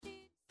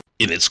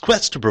In its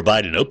quest to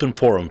provide an open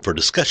forum for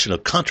discussion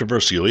of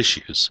controversial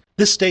issues,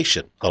 this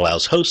station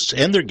allows hosts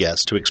and their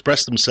guests to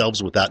express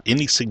themselves without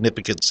any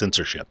significant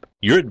censorship.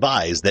 You're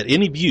advised that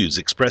any views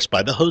expressed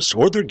by the hosts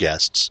or their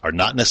guests are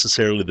not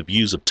necessarily the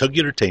views of Tuggy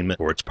Entertainment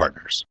or its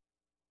partners.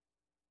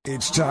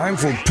 It's time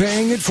for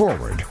Paying It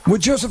Forward with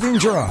Josephine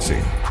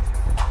Girassi.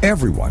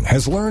 Everyone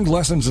has learned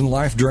lessons in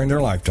life during their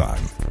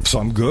lifetime.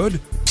 Some good,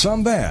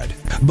 some bad.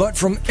 But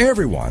from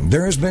everyone,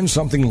 there has been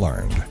something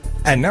learned.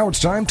 And now it's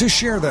time to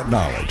share that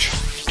knowledge.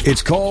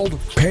 It's called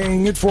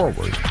Paying It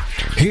Forward.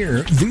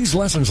 Here, these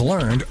lessons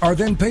learned are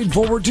then paid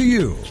forward to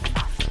you,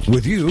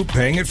 with you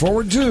paying it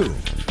forward too.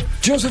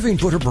 Josephine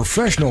put her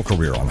professional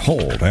career on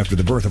hold after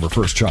the birth of her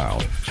first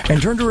child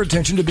and turned her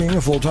attention to being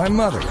a full-time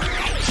mother.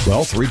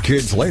 Well, 3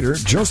 kids later,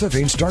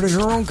 Josephine started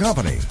her own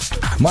company,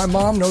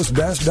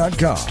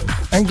 MyMomKnowsBest.com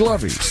and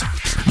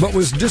Glovies, but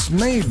was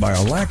dismayed by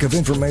a lack of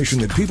information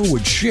that people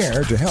would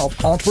share to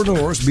help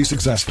entrepreneurs be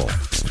successful.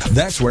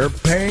 That's where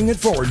Paying It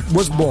Forward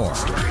was born.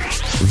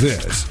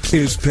 This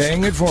is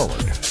Paying It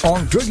Forward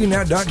on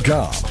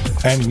TwiggyNet.com.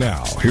 And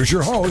now, here's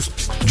your host,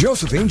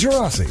 Josephine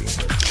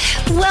Girassi.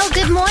 Well,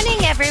 good morning,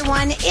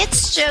 everyone.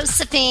 It's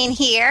Josephine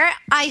here.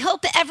 I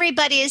hope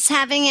everybody is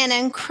having an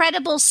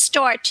incredible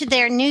start to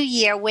their new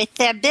year with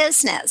their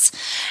business.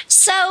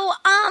 So,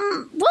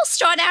 we'll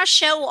start our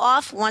show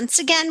off once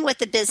again with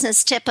the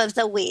business tip of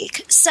the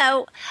week.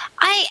 So,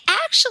 I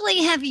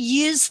actually have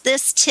used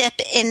this tip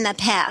in the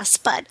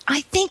past, but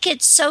I think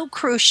it's so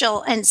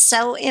crucial and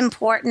so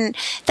important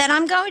that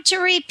I'm going to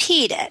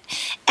repeat it.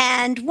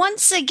 And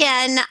once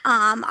again,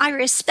 I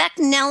respect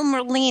Nell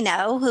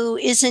Merlino, who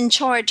is in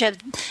charge of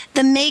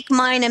the Make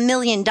Mine $1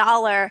 Million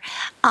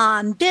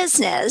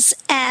business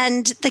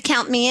and the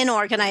Count Me In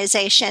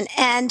organization.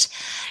 And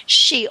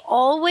she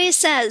always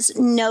says,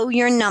 know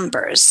your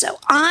numbers. So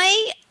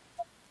I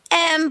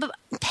am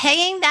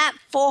paying that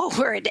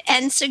forward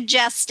and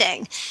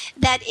suggesting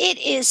that it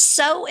is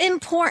so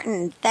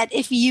important that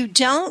if you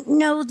don't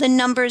know the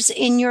numbers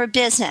in your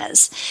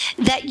business,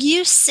 that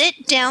you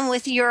sit down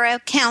with your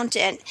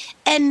accountant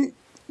and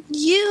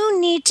you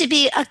need to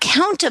be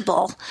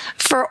accountable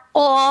for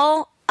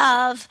all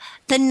of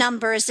the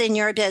numbers in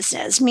your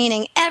business,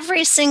 meaning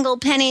every single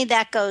penny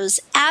that goes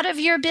out of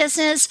your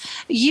business,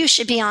 you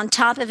should be on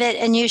top of it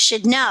and you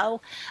should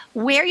know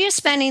where you're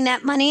spending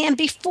that money. And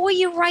before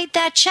you write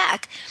that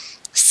check,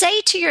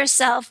 say to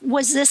yourself,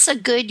 was this a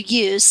good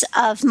use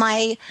of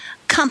my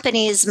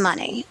company's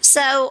money?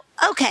 So,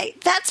 okay,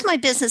 that's my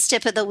business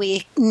tip of the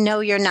week. Know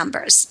your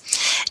numbers.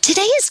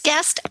 Today's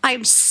guest,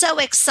 I'm so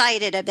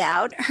excited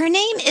about. Her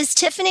name is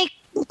Tiffany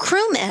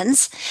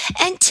Crewmans,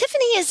 and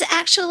Tiffany is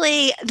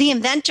actually the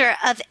inventor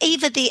of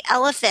Ava the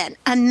Elephant,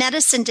 a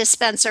medicine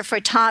dispenser for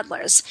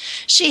toddlers.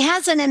 She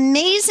has an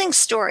amazing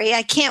story.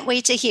 I can't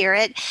wait to hear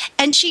it.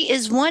 And she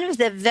is one of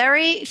the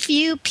very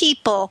few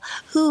people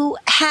who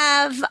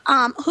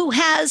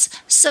has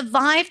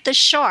survived the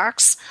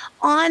sharks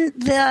on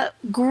the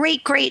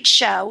great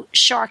show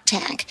Shark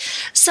Tank.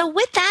 So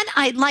with that,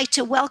 I'd like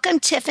to welcome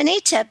Tiffany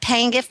to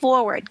Paying It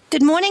Forward.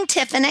 Good morning,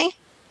 Tiffany.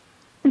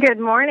 Good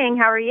morning.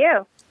 How are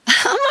you?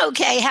 I'm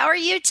okay. How are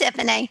you,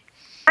 Tiffany?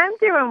 I'm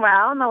doing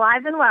well. I'm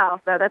alive and well,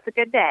 so that's a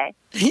good day.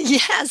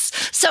 Yes.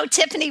 So,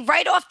 Tiffany,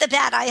 right off the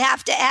bat, I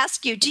have to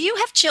ask you, do you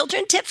have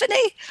children,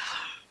 Tiffany?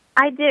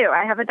 I do.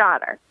 I have a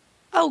daughter.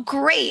 Oh,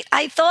 great.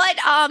 I thought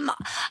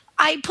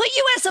I put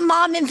you as a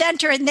mom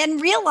inventor and then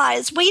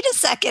realized, wait a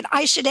second,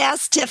 I should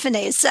ask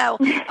Tiffany. So,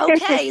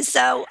 okay,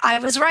 so I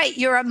was right.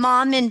 You're a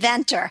mom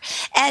inventor.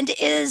 And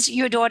is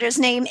your daughter's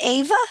name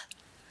Ava?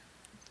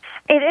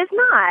 It is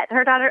not.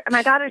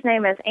 My daughter's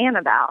name is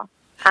Annabelle.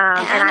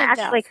 And I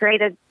actually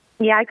created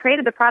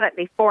the product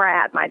before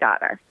I had my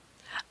daughter.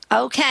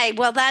 Okay,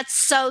 well, that's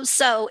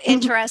so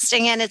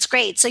interesting, and it's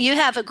great. So you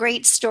have a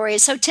great story.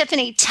 So,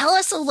 Tiffany, tell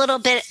us a little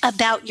bit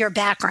about your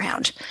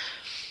background.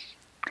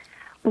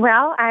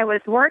 Well, I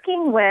was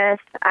working with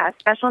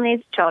special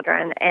needs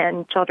children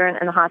and children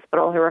in the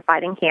hospital who were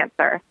fighting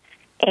cancer,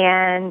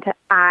 and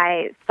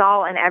I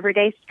saw an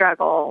everyday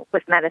struggle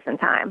with medicine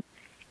time.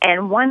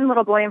 And one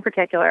little boy in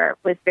particular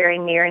was very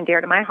near and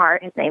dear to my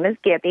heart. His name is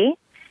Gibby,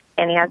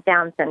 and he has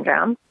Down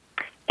syndrome.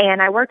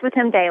 And I worked with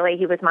him daily.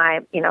 He was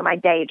my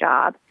day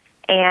job.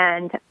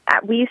 And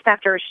we used to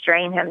have to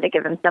restrain him to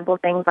give him simple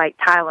things like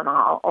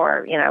Tylenol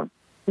or,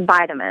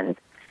 vitamins.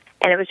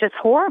 And it was just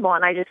horrible.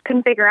 And I just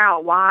couldn't figure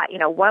out why,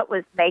 what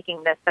was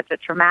making this such a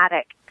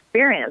traumatic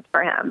experience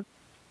for him.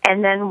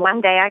 And then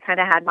one day I kind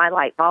of had my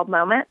light bulb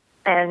moment,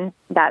 and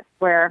that's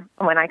when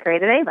I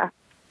created Ava.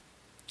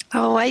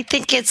 Oh, I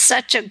think it's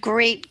such a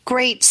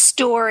great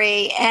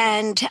story.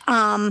 And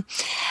my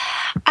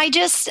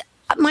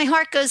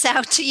heart goes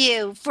out to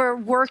you for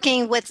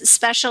working with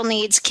special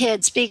needs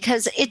kids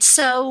because it's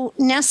so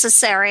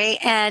necessary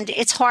and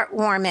it's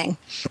heartwarming.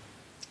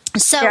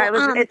 So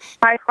it's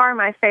by far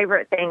my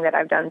favorite thing that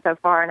I've done so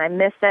far, and I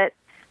miss it.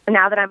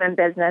 Now that I'm in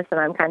business and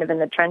I'm kind of in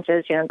the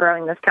trenches,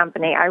 growing this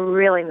company, I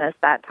really miss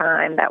that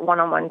time, that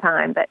one-on-one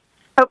time. But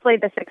hopefully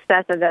the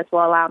success of this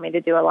will allow me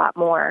to do a lot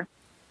more.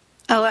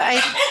 Oh,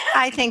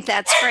 I think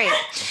that's great.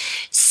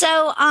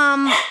 So,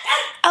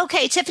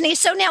 okay, Tiffany.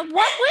 So now,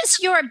 what was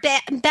your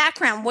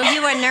background? Were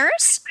you a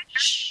nurse?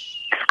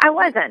 I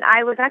wasn't.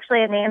 I was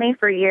actually a nanny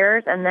for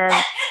years, and then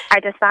I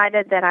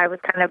decided that I was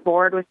kind of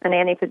bored with the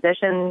nanny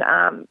position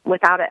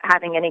without it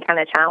having any kind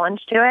of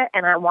challenge to it,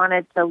 and I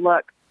wanted to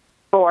look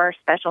for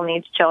special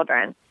needs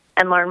children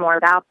and learn more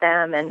about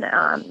them and,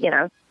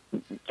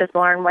 just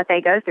learn what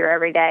they go through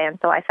every day. And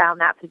so I found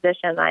that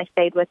position. I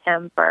stayed with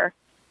him for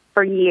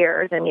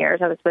years and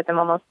years. I was with him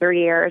almost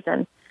 3 years,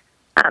 and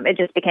it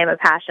just became a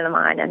passion of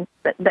mine. And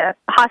the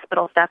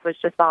hospital stuff was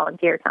just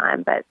volunteer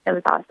time, but it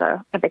was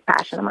also a big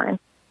passion of mine.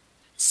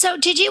 So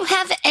did you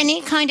have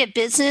any kind of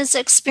business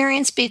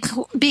experience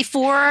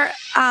before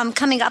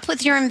coming up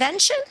with your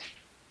invention?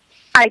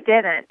 I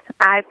didn't.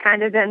 I've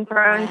kind of been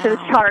thrown to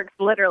the sharks,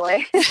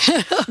 literally.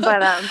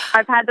 But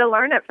I've had to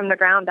learn it from the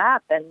ground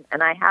up, and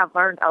I have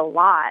learned a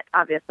lot,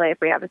 obviously, if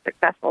we have a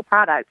successful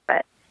product.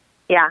 But,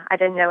 yeah, I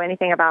didn't know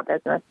anything about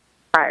business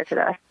prior to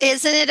this.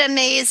 Isn't it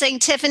amazing,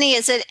 Tiffany?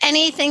 Is it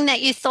anything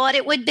that you thought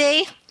it would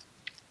be?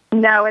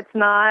 No, it's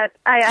not.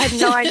 I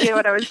had no idea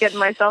what I was getting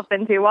myself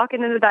into.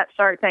 Walking into that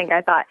Shark Tank,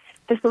 I thought,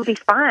 this will be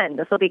fun.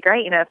 This will be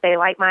great. If they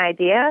like my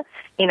idea,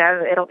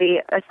 it'll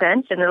be a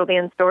cinch and it'll be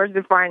in stores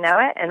before I know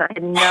it. And I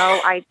had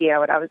no idea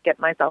what I was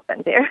getting myself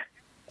into.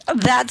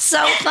 That's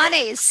so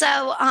funny.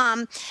 So,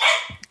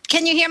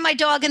 can you hear my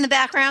dog in the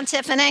background,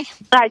 Tiffany?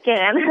 I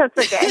can. That's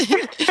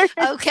okay.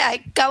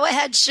 Okay. Go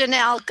ahead,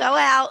 Chanel. Go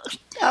out.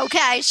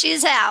 Okay.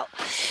 She's out.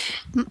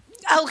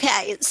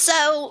 Okay.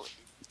 So,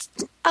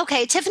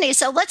 Tiffany,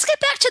 so let's get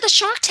back to the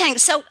Shark Tank.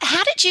 So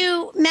how did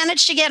you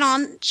manage to get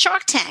on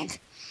Shark Tank?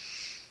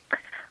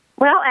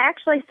 Well, I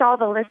actually saw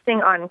the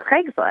listing on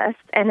Craigslist,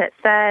 and it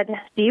said,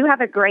 do you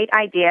have a great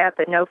idea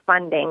but no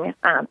funding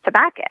to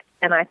back it?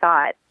 And I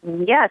thought,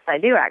 yes, I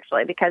do,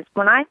 actually, because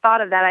when I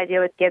thought of that idea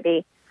with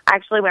Gibby, I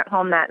actually went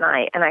home that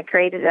night, and I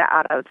created it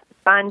out of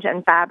sponge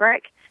and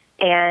fabric,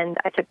 and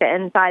I took the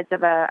insides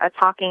of a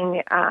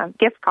talking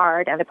gift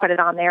card, and I put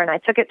it on there, and I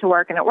took it to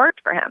work, and it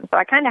worked for him. So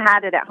I kind of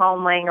had it at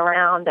home laying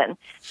around and,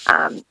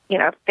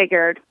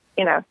 figured,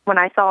 when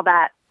I saw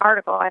that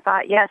article, I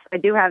thought, yes, I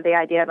do have the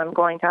idea, and I'm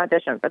going to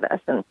audition for this.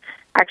 And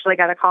actually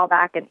got a call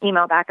back, an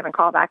email back, and a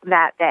call back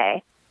that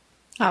day.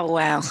 Oh,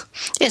 wow.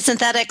 Isn't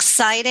that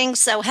exciting?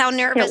 So how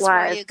nervous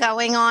were you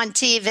going on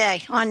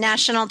TV, on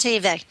national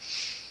TV?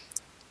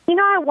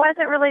 I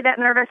wasn't really that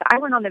nervous. I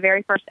went on the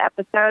very first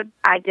episode.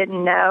 I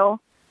didn't know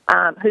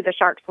who the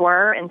sharks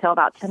were until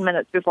about 10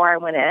 minutes before I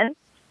went in.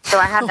 So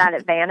I had that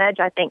advantage.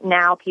 I think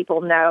now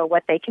people know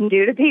what they can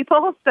do to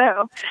people,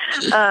 so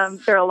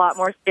they're a lot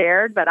more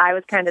scared. But I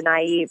was kind of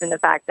naive in the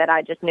fact that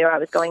I just knew I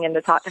was going in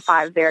to talk to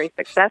 5 very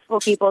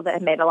successful people that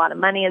had made a lot of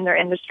money in their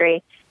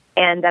industry,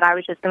 and that I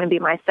was just going to be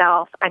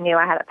myself. I knew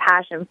I had a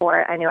passion for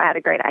it. I knew I had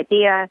a great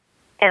idea,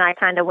 and I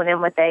kind of went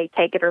in with a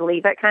take it or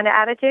leave it kind of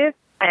attitude,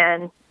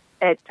 and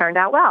it turned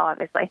out well,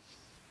 obviously.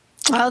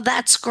 Oh,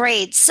 that's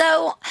great.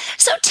 So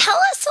tell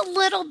us a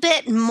little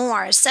bit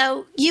more.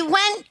 So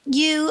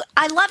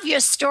I love your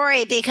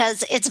story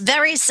because it's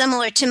very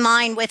similar to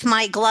mine with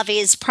my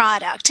Glovies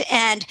product.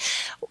 And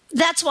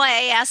that's why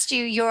I asked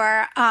you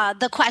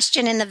the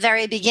question in the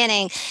very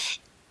beginning.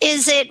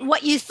 Is it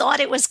what you thought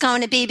it was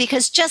going to be?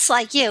 Because just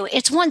like you,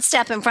 it's one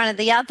step in front of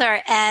the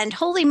other. And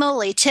holy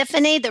moly,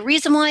 Tiffany, the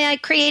reason why I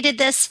created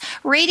this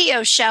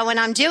radio show and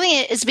I'm doing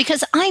it is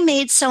because I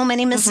made so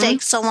many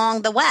mistakes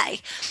along the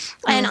way.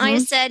 And I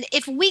said,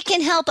 if we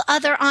can help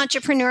other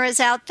entrepreneurs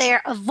out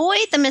there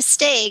avoid the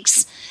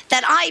mistakes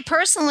that I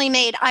personally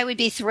made, I would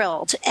be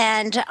thrilled.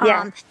 And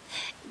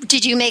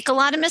did you make a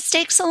lot of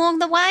mistakes along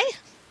the way?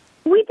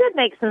 We did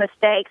make some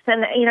mistakes,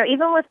 and,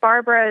 even with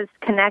Barbara's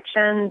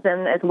connections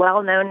and as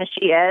well-known as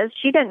she is,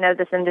 she didn't know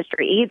this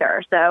industry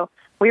either. So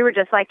we were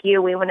just like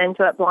you. We went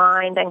into it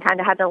blind and kind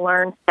of had to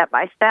learn step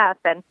by step,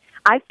 and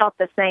I felt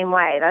the same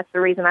way. That's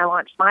the reason I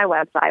launched my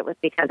website, was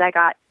because I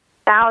got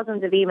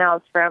thousands of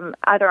emails from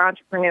other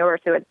entrepreneurs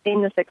who had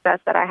seen the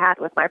success that I had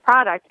with my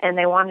product, and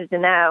they wanted to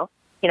know,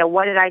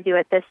 what did I do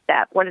at this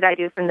step? What did I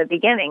do from the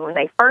beginning when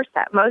they first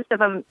step? Most of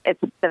them, it's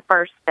the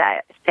first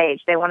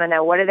stage. They want to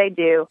know, what do they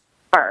do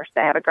first?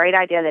 They have a great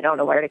idea. They don't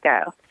know where to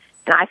go.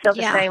 And I feel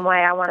the same way.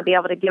 I want to be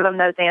able to give them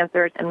those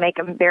answers and make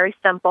them very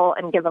simple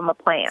and give them a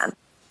plan.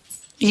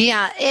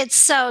 Yeah, it's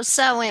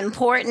so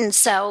important.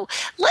 So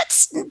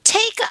let's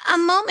take a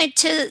moment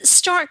to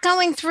start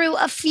going through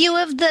a few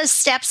of the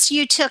steps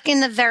you took in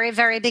the very,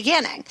 very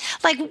beginning.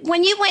 Like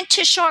when you went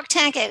to Shark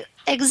Tank,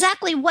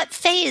 exactly what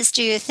phase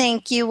do you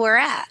think you were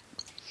at?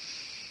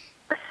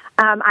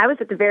 I was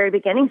at the very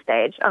beginning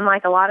stage.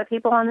 Unlike a lot of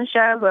people on the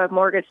show who have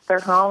mortgaged their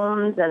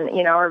homes and,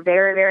 are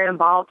very, very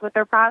involved with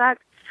their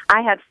product,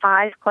 I had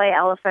 5 clay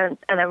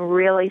elephants and a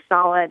really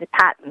solid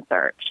patent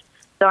search.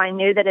 So I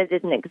knew that it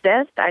didn't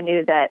exist. I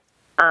knew that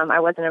I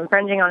wasn't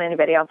infringing on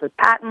anybody else's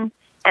patent.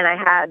 And I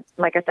had,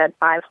 like I said,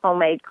 5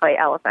 homemade clay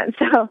elephants.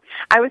 So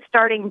I was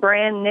starting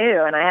brand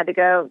new, and I had to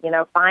go,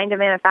 find a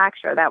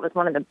manufacturer. That was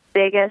one of the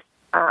biggest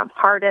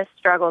hardest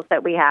struggles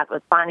that we had,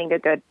 was finding a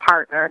good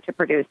partner to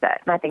produce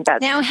it. And I think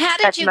that's now. How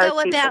did you go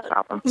about?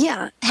 Problem.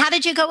 Yeah, how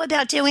did you go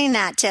about doing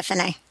that,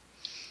 Tiffany?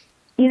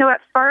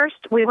 At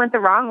first we went the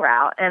wrong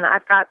route, and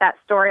I've got that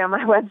story on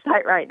my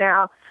website right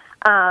now.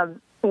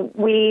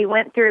 We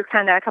went through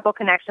kind of a couple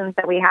connections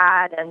that we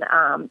had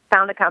and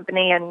found a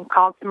company and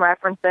called some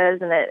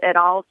references, and it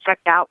all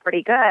checked out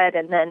pretty good.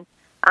 And then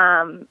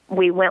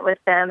we went with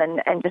them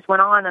and just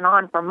went on and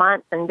on for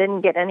months and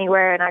didn't get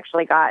anywhere, and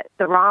actually got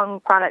the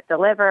wrong product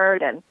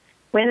delivered. And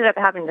we ended up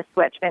having to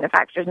switch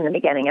manufacturers in the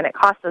beginning, and it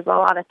cost us a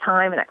lot of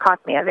time, and it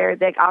cost me a very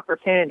big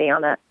opportunity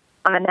on a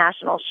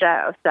national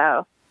show.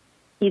 So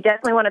you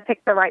definitely want to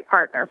pick the right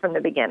partner from the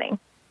beginning.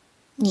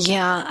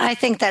 Yeah, I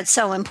think that's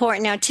so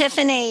important. Now,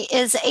 Tiffany,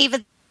 is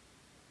Ava...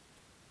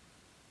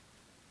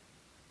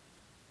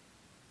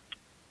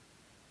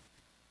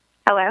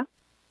 Hello?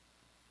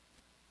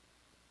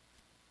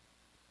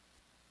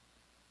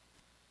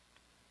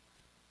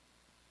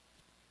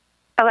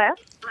 Hello?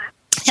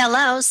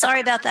 Hello.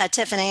 Sorry about that,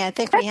 Tiffany. I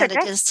think we had a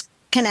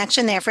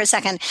disconnection there for a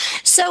second.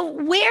 So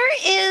where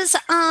is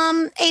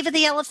Ava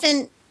the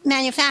Elephant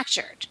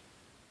manufactured?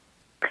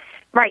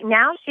 Right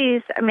now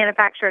she's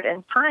manufactured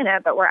in China,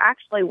 but we're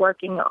actually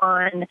working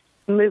on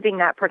moving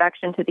that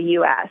production to the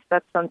U.S.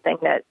 That's something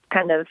that's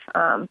kind of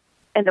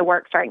in the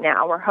works right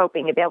now. We're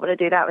hoping to be able to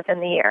do that within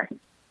the year.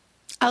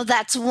 Oh,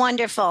 that's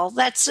wonderful.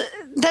 That's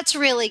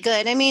really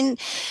good. I mean,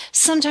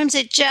 sometimes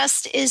it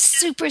just is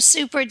super,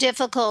 super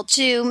difficult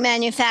to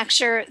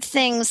manufacture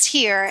things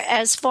here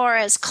as far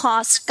as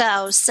costs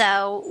go.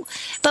 So,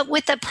 but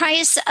with the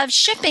price of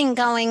shipping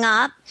going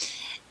up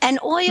and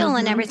oil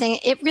and everything,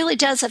 it really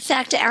does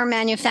affect our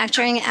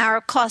manufacturing, our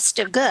cost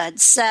of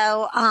goods.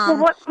 So,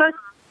 what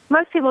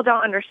most people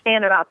don't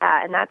understand about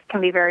that, and that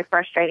can be very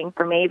frustrating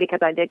for me because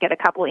I did get a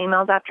couple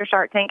emails after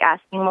Shark Tank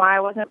asking why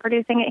I wasn't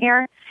producing it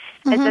here,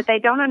 is that they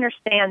don't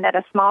understand that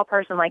a small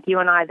person like you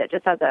and I that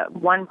just has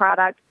one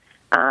product,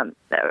 a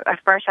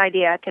fresh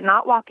idea,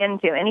 cannot walk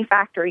into any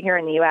factory here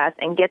in the U.S.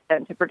 and get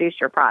them to produce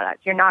your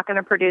product. You're not going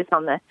to produce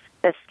on the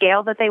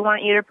scale that they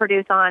want you to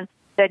produce on.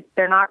 That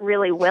they're not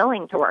really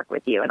willing to work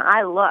with you. And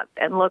I looked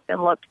and looked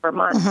and looked for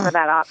months for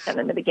that option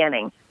in the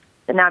beginning.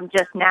 And I'm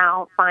just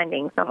now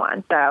finding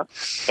someone. So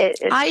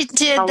I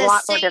did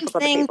the same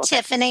thing,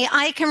 Tiffany.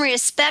 I can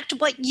respect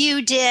what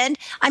you did.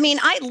 I mean,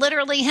 I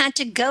literally had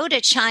to go to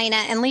China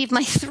and leave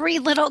my 3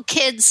 little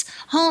kids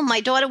home. My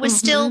daughter was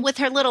still with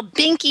her little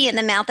binky in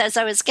the mouth as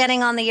I was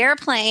getting on the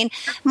airplane.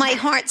 My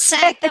heart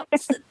sank. That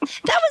was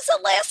the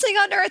last thing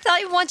on earth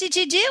I wanted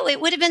to do. It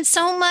would have been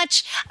so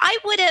much. I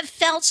would have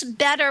felt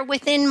better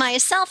within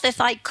myself if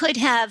I could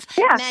have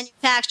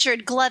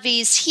manufactured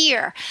glovies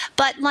here.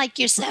 But like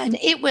you said,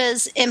 it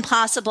was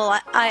impossible.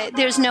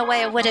 There's no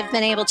way I would have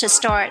been able to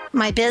start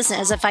my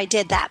business if I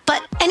did that.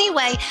 But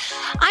anyway,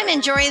 I'm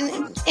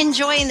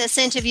enjoying this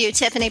interview,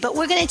 Tiffany, but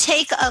we're going to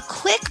take a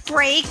quick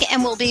break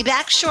and we'll be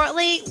back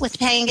shortly with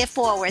Paying It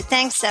Forward.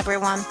 Thanks,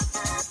 everyone.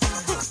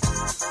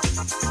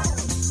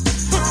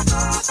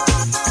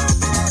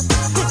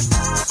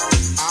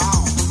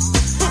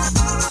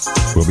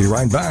 We'll be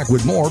right back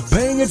with more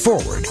Paying It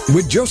Forward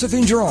with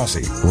Josephine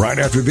Girassi right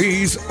after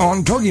these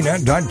on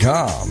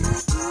TogiNet.com.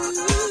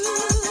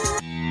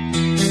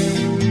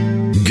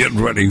 Get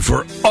ready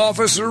for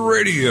Officer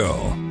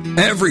Radio.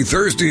 Every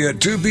Thursday at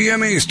 2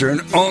 p.m.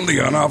 Eastern, only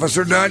on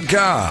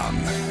Officer.com.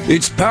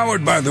 It's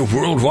powered by the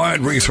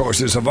worldwide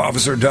resources of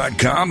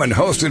Officer.com and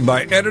hosted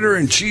by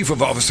Editor-in-Chief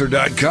of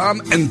Officer.com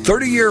and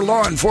 30-year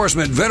law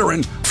enforcement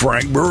veteran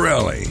Frank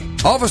Borelli.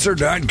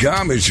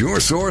 Officer.com is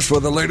your source for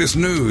the latest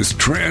news,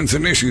 trends,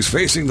 and issues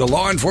facing the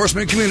law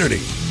enforcement community,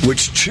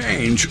 which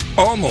change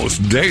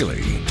almost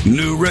daily.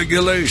 New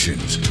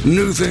regulations,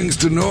 new things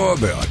to know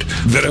about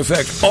that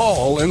affect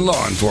all in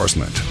law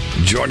enforcement.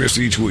 Join us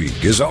each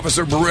week as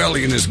Officer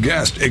Borelli and his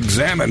guests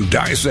examine,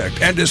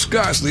 dissect, and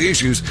discuss the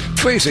issues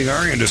facing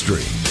our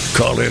industry.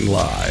 Call in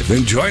live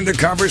and join the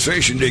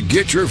conversation to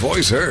get your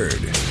voice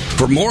heard.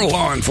 For more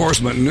law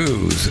enforcement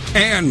news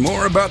and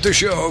more about the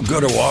show,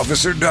 go to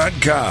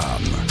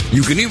Officer.com.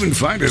 You can even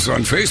find us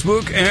on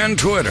Facebook and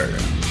Twitter.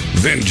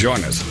 Then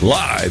join us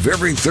live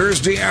every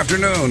Thursday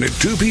afternoon at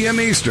 2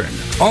 p.m. Eastern,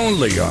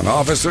 only on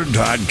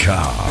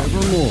Officer.com.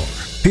 Evermore,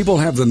 people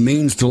have the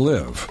means to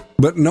live,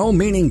 but no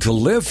meaning to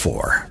live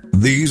for.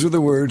 These are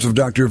the words of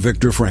Dr.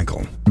 Viktor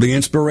Frankl, the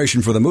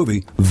inspiration for the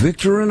movie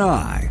Victor and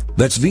I.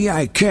 That's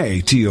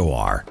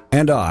VIKTOR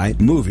and I,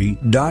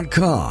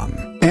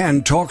 movie.com.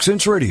 And Talk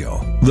Sense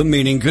Radio, The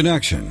Meaning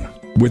Connection,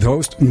 with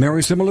host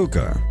Mary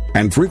Simaluka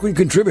and frequent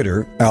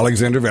contributor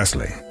Alexander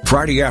Vesley.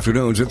 Friday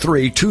afternoons at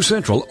 3, 2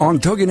 Central on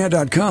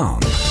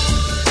TogiNet.com.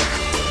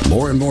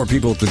 More and more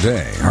people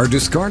today are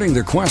discarding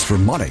their quest for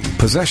money,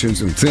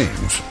 possessions, and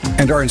things,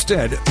 and are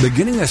instead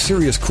beginning a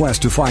serious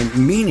quest to find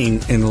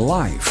meaning in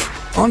life.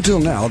 Until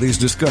now, these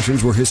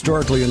discussions were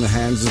historically in the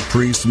hands of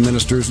priests,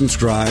 ministers, and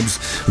scribes,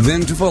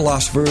 then to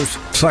philosophers,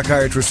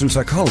 psychiatrists, and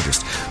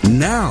psychologists.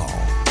 Now,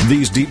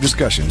 these deep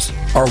discussions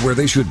are where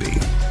they should be,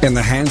 in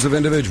the hands of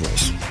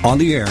individuals, on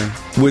the air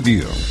with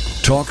you.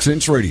 Talk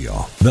Sense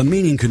Radio, The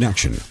Meaning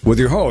Connection, with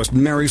your host,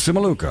 Mary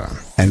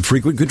Simaluka, and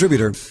frequent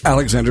contributor,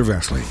 Alexander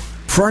Vesley.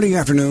 Friday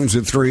afternoons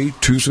at 3,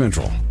 2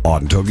 Central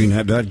on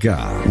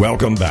TogiNet.com.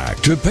 Welcome back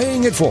to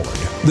Paying It Forward,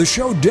 the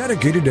show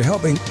dedicated to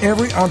helping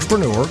every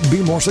entrepreneur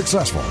be more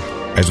successful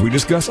as we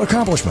discuss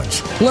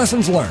accomplishments,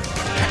 lessons learned,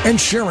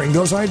 and sharing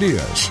those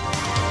ideas.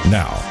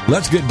 Now,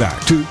 let's get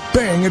back to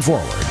Paying It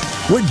Forward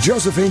with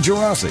Josephine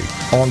Girassi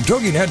on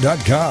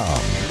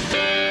TogiNet.com.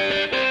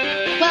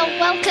 Well,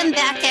 welcome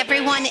back,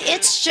 everyone.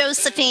 It's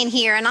Josephine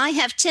here, and I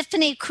have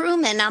Tiffany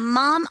Crewman, a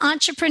mom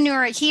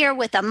entrepreneur here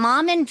with a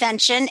mom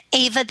invention,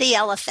 Ava the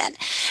Elephant.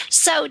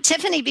 So,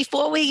 Tiffany,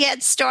 before we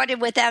get started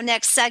with our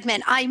next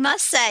segment, I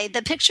must say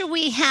the picture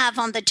we have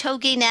on the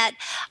TogiNet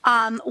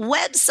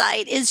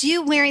website is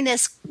you wearing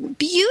this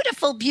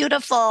beautiful,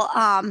 beautiful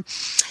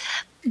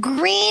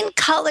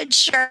green-colored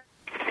shirt.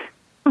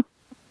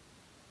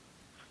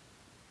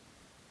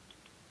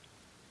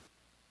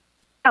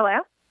 Hello?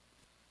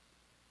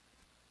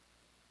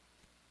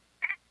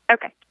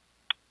 Okay.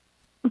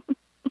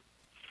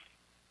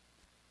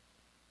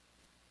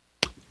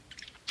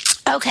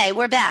 Okay,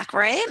 we're back,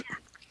 right?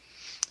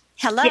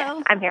 Hello?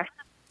 Yes, I'm here.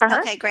 Uh-huh.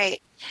 Okay,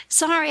 great.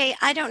 Sorry,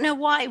 I don't know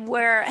why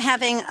we're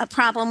having a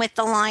problem with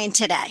the line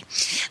today.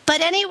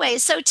 But anyway,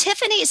 so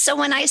Tiffany, so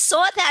when I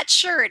saw that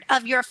shirt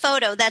of your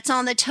photo that's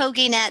on the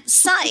TogiNet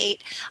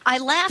site, I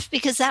laughed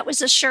because that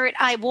was a shirt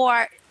I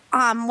wore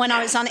when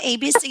I was on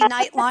ABC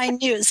Nightline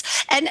News.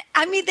 And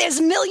I mean,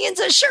 there's millions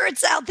of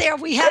shirts out there.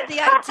 We have the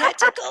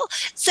identical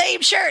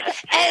same shirt.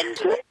 And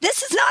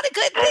this is not a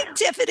good thing,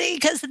 Tiffany,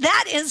 because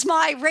that is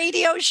my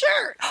radio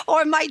shirt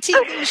or my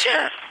TV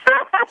shirt.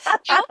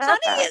 How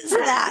funny is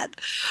that?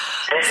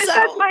 So,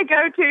 that's my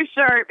go-to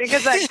shirt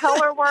because that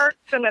color works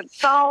and it's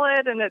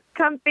solid and it's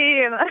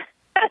comfy and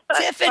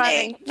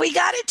Tiffany, we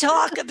got to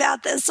talk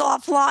about this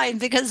offline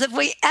because if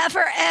we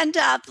ever end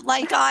up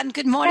like on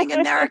Good Morning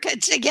America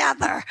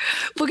together,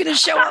 we're going to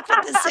show up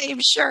in the same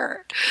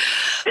shirt.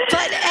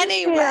 But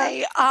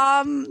anyway,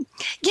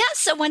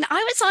 so when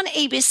I was on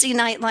ABC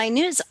Nightline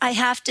News, I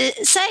have to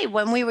say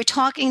when we were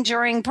talking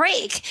during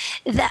break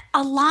that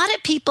a lot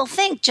of people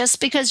think just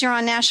because you're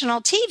on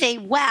national TV,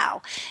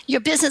 wow, your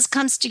business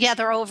comes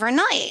together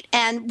overnight.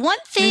 And one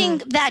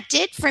thing that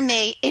did for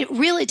me, it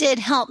really did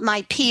help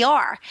my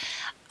PR.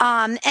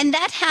 And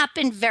that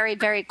happened very,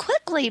 very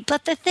quickly.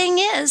 But the thing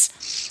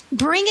is,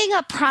 bringing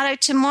a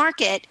product to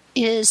market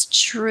is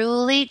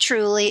truly,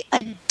 truly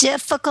a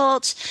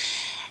difficult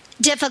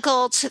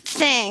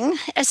thing,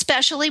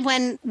 especially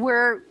when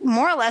we're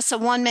more or less a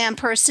one-man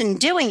person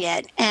doing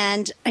it.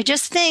 And I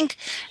just think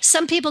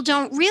some people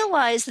don't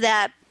realize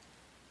that.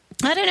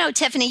 I don't know,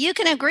 Tiffany, you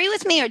can agree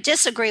with me or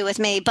disagree with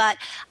me, but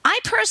I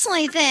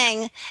personally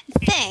think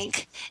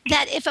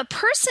that if a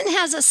person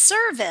has a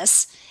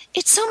service,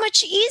 it's so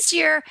much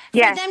easier for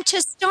them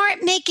to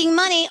start making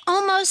money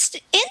almost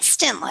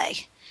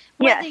instantly.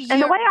 Yes,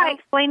 and the way I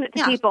explain it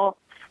to people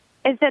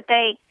is that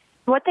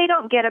what they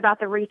don't get about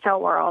the retail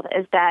world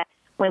is that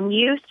when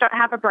you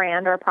have a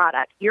brand or a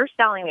product, you're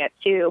selling it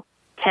to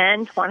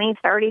 10, 20,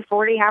 30,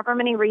 40, however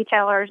many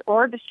retailers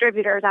or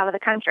distributors out of the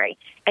country,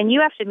 and you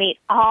have to meet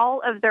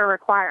all of their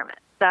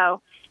requirements. So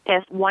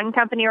if one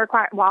company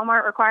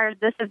Walmart requires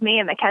this of me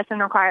and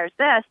McKesson requires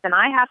this, then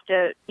I have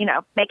to,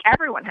 make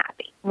everyone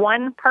happy.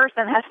 One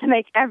person has to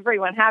make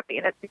everyone happy,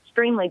 and it's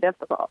extremely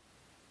difficult.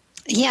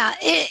 Yeah,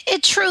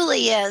 it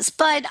truly is.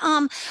 But,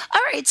 all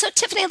right, so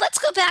Tiffany, let's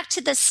go back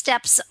to the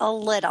steps a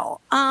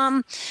little.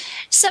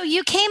 So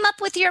you came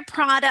up with your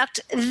product,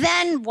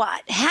 then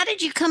what? How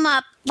did you come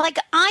up? Like,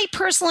 I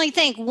personally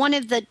think one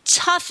of the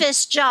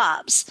toughest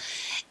jobs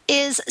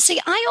is,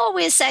 I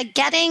always said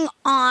getting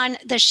on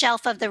the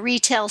shelf of the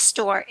retail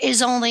store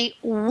is only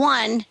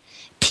one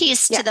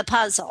piece to the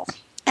puzzle.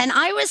 And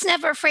I was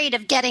never afraid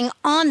of getting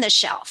on the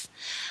shelf.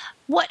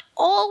 What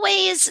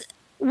always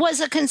was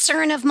a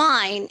concern of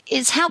mine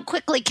is how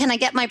quickly can I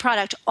get my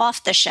product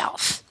off the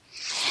shelf?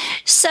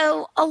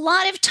 So a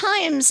lot of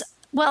times,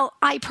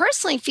 I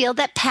personally feel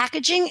that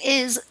packaging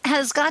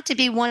has got to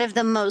be one of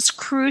the most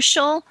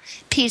crucial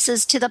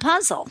pieces to the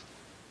puzzle.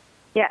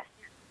 Yes,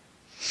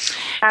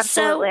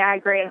 absolutely, I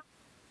agree.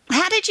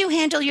 How did you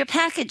handle your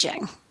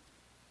packaging?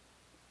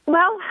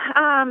 Well,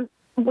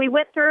 we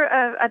went through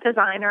a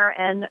designer,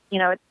 and,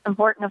 it's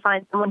important to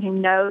find someone who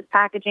knows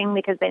packaging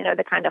because they know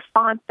the kind of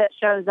font that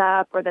shows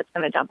up or that's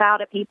going to jump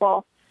out at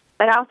people.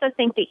 But I also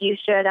think that you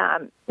should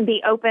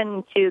be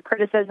open to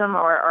criticism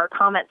or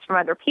comments from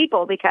other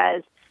people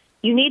because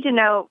you need to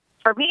know.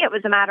 For me, it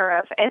was a matter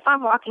of if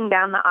I'm walking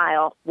down the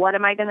aisle, what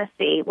am I going to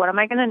see? What am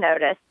I going to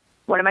notice?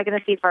 What am I going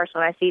to see first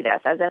when I see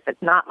this, as if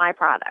it's not my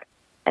product?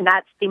 And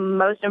that's the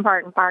most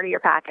important part of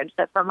your package.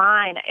 So for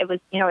mine, it was,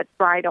 it's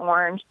bright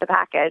orange, the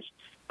package.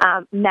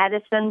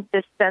 Medicine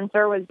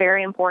dispenser was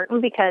very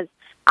important because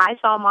I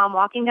saw Mom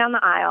walking down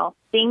the aisle,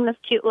 seeing this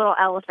cute little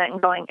elephant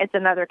and going, it's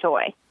another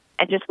toy,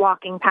 and just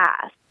walking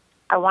past.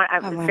 It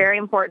was very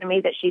important to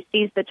me that she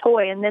sees the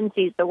toy and then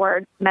sees the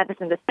word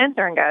medicine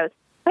dispenser and goes,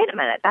 wait a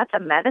minute, that's a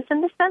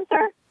medicine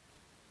dispenser?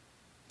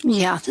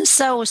 Yeah,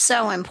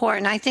 so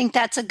important. I think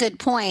that's a good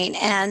point.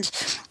 And,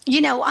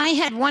 I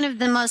had one of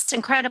the most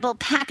incredible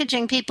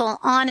packaging people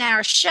on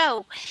our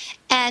show,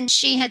 And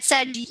she had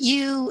said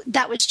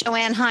that was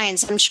Joanne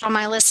Hines. I'm sure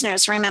my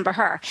listeners remember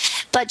her.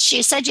 But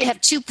she said you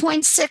have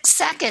 2.6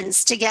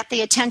 seconds to get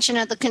the attention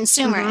of the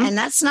consumer. And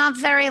that's not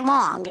very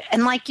long.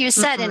 And like you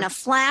said, in a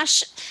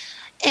flash,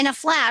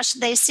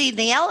 they see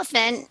the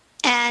elephant.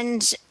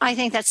 And I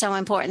think that's so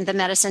important, the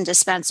medicine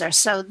dispenser.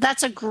 So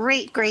that's a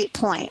great, great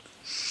point.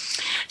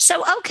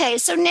 So, okay,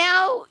 so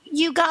now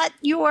you got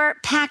your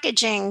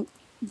packaging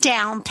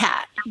down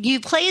pat. You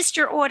placed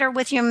your order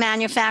with your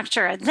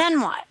manufacturer.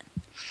 Then what?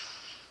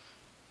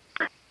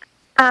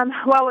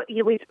 Well,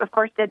 we, of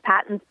course, did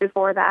patents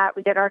before that.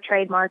 We did our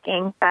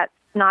trademarking. That's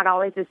not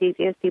always as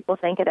easy as people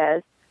think it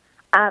is.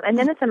 And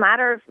then it's a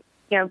matter of,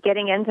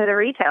 getting into the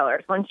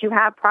retailers. Once you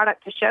have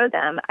product to show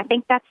them, I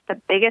think that's the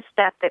biggest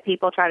step that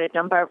people try to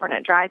jump over, and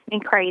it drives me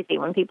crazy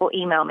when people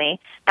email me,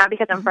 not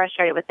because I'm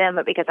frustrated with them,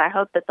 but because I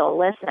hope that they'll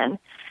listen,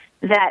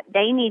 that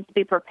they need to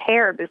be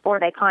prepared before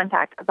they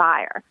contact a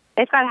buyer.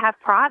 They've got to have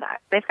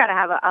product. They've got to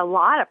have a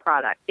lot of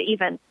product to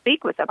even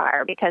speak with the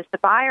buyer, because the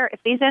buyer,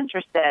 if he's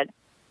interested,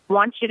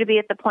 wants you to be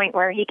at the point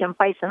where he can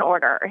place an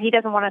order, or he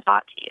doesn't want to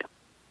talk to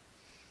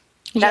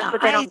you. That's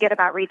what they don't get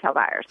about retail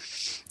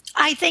buyers.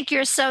 I think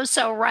you're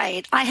so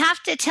right. I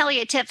have to tell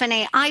you,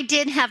 Tiffany, I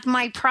did have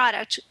my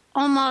product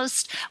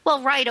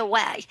right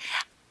away.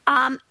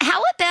 How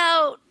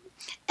about,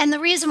 and the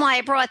reason why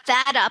I brought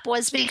that up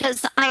was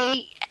because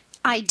I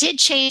did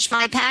change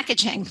my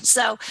packaging.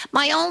 So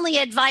my only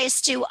advice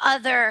to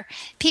other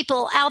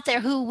people out there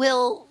who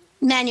will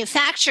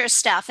manufacture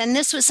stuff, and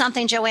this was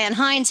something Joanne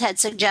Hines had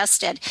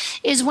suggested,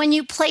 is when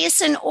you place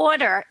an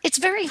order, it's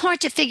very hard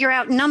to figure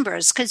out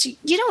numbers because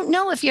you don't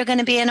know if you're going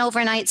to be an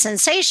overnight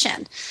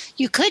sensation.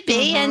 You could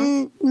be,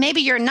 and maybe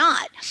you're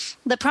not.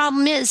 The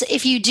problem is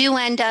if you do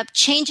end up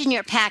changing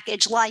your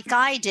package like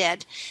I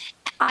did,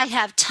 I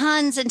have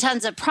tons and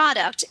tons of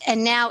product,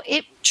 and now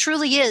it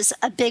truly is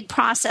a big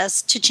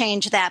process to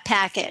change that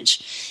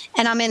package.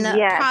 And I'm in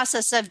the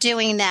process of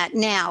doing that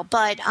now.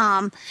 But,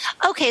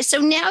 okay, so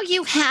now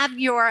you have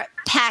your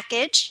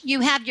package, you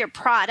have your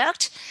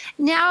product.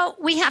 Now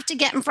we have to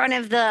get in front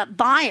of the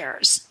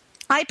buyers.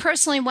 I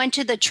personally went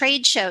to the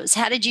trade shows.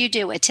 How did you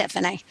do it,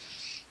 Tiffany?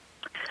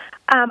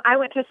 I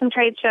went to some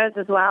trade shows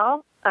as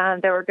well.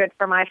 They were good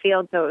for my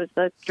field, so it was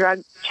the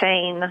drug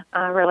chain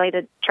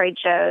related trade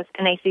shows,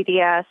 and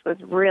ACDS was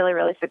really,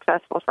 really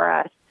successful for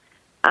us.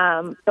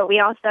 But we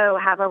also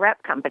have a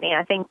rep company.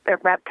 I think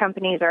that rep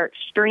companies are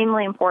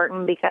extremely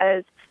important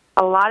because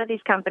a lot of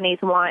these companies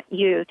want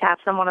you to have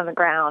someone on the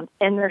ground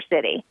in their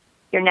city.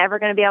 You're never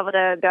going to be able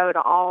to go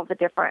to all the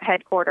different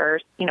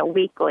headquarters,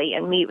 weekly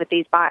and meet with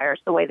these buyers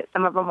the way that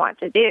some of them want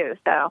to do.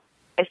 So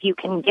if you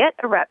can get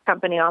a rep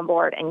company on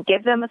board and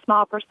give them a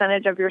small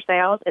percentage of your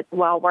sales, it's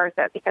well worth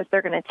it because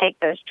they're going to take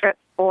those trips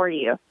for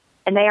you.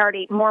 And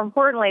more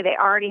importantly, they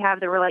already have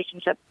the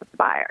relationships with the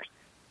buyers.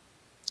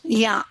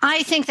 Yeah,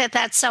 I think that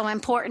that's so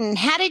important.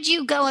 How did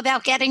you go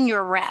about getting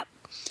your rep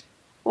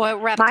or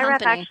rep My company?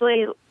 rep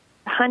actually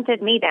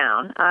hunted me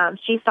down.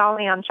 She saw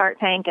me on Shark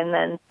Tank and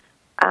then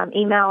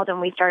emailed,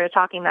 and we started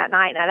talking that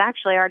night. And I'd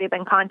actually already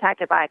been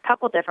contacted by a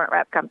couple different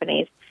rep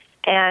companies,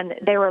 and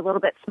they were a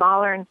little bit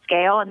smaller in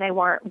scale, and they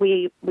weren't.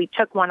 We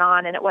took one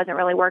on, and it wasn't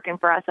really working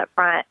for us up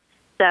front.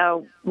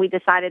 So we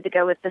decided to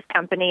go with this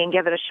company and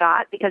give it a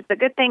shot, because the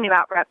good thing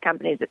about rep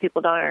companies that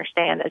people don't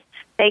understand is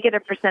they get a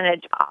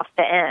percentage off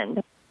the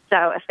end.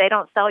 So if they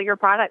don't sell your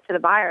product to the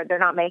buyer, they're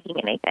not making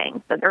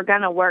anything. So they're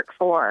going to work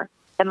for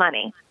the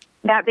money.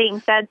 That being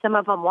said, some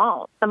of them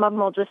won't. Some of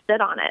them will just sit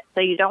on it.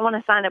 So you don't want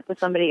to sign up with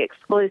somebody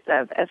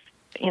exclusive.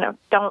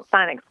 Don't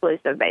sign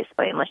exclusive,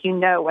 basically, unless you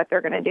know what they're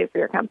going to do for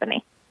your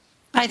company.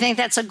 I think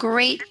that's a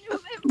great,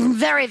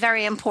 very,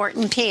 very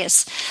important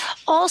piece.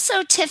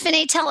 Also,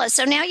 Tiffany, tell us,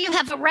 so now you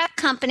have a rep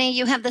company,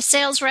 you have the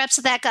sales reps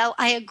that go,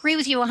 I agree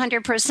with you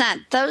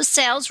 100%. Those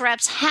sales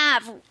reps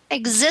have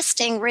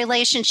existing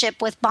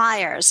relationship with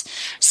buyers.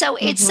 So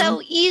it's so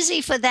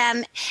easy for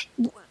them.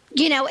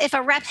 If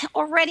a rep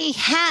already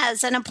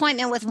has an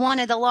appointment with one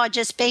of the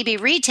largest baby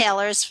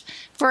retailers,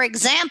 for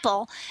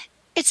example,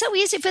 it's so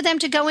easy for them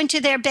to go into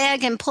their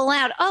bag and pull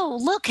out, oh,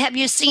 look, have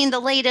you seen the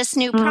latest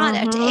new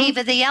product,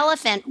 Ava the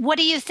elephant? What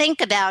do you think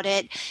about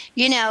it?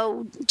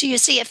 Do you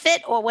see a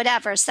fit or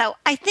whatever? So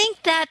I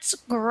think that's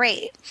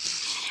great.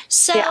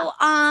 So,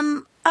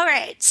 all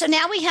right. So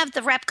now we have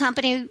the rep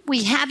company.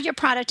 We have your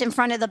product in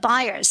front of the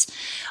buyers.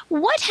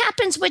 What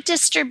happens with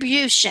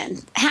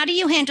distribution? How do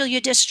you handle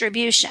your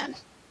distribution?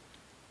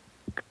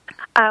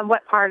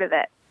 What part of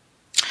it?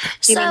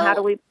 You mean, how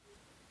do we...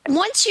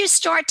 Once you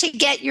start to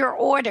get your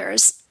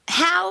orders,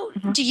 how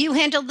do you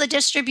handle the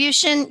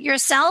distribution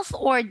yourself,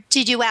 or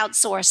did you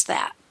outsource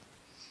that?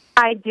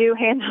 I do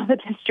handle the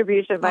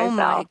distribution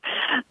myself.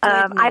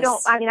 I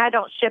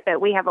don't ship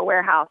it. We have a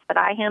warehouse, but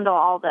I handle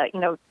all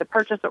the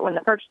purchase. When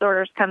the purchase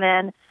orders come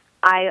in,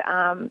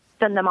 I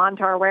send them on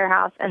to our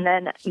warehouse, and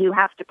then you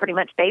have to pretty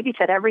much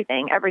babysit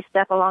everything, every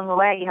step along the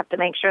way. You have to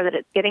make sure that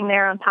it's getting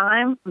there on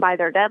time by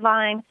their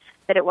deadline,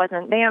 that it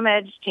wasn't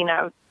damaged,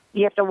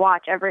 You have to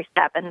watch every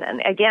step. And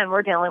then, again,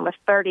 we're dealing with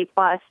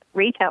 30-plus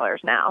retailers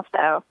now.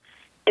 So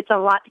it's a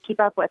lot to keep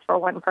up with for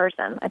one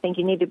person. I think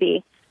you need to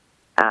be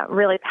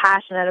really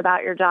passionate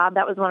about your job.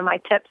 That was one of my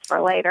tips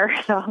for later,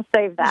 so I'll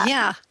save that.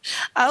 Yeah.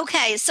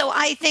 Okay. So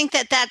I think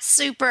that's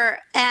super.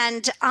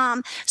 And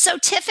so,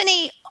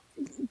 Tiffany,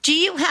 do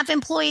you have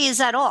employees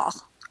at all?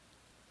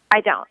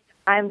 I don't.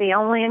 I'm the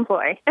only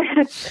employee,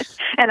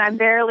 and I'm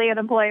barely an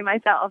employee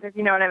myself, if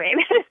you know what I mean.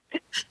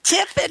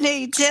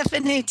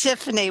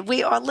 Tiffany,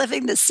 we are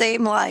living the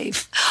same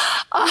life.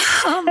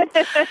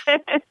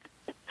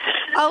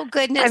 Oh,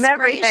 goodness I'm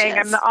everything. gracious.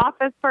 I'm the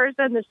office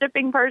person, the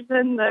shipping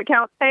person, the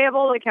accounts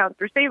payable, accounts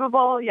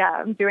receivable. Yeah,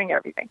 I'm doing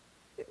everything.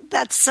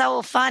 That's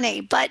so funny.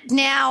 But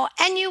now,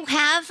 and you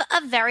have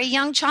a very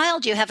young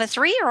child. You have a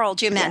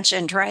 3-year-old, you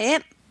mentioned,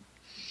 right?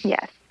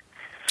 Yes.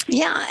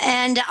 Yeah,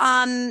 and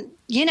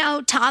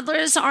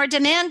toddlers are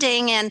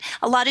demanding, and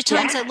a lot of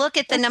times I look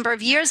at the number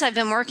of years I've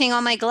been working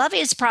on my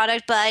Glovies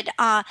product, but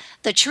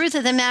the truth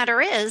of the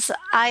matter is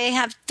I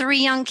have 3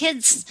 young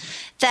kids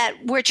that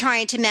we're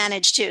trying to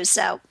manage too.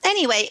 So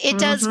anyway, it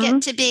does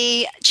get to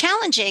be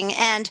challenging.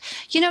 And,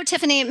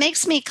 Tiffany, it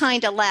makes me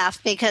kind of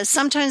laugh because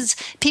sometimes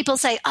people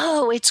say,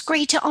 oh, it's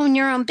great to own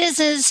your own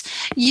business.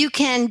 You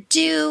can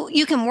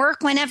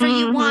work whenever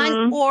you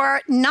want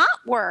or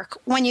not work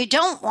when you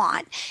don't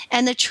want.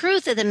 And the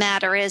truth of the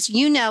matter is,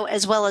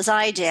 as well as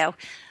I do,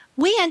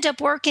 we end up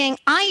working.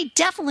 I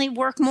definitely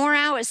work more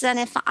hours than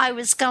if I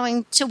was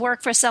going to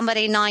work for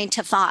somebody 9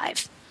 to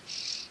 5.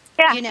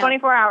 Yeah,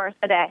 24 hours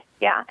a day.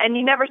 Yeah, and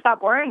you never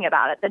stop worrying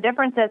about it. The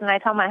difference is, and I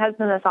tell my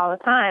husband this all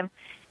the time,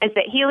 is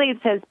that he leaves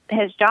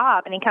his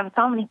job and he comes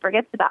home and he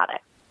forgets about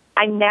it.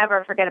 I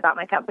never forget about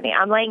my company.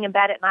 I'm laying in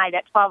bed at night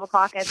at 12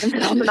 o'clock in the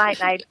middle of the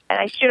night, and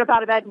I shoot up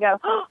out of bed and go,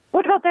 oh,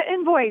 what about the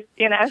invoice?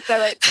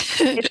 So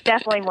it's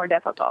definitely more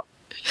difficult.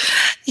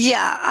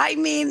 Yeah, I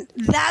mean,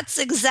 that's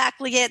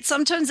exactly it.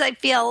 Sometimes I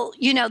feel,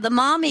 the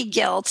mommy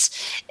guilt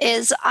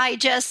is I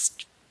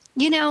just,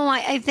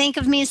 I think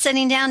of me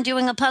sitting down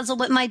doing a puzzle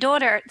with my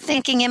daughter,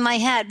 thinking in my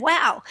head,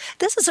 wow,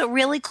 this is a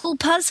really cool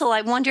puzzle.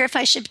 I wonder if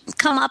I should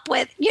come up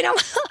with,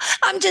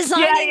 I'm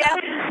designing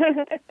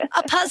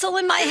a puzzle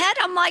in my head.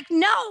 I'm like,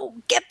 no,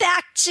 get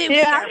back to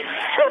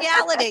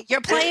reality.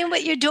 You're playing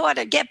with your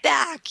daughter. Get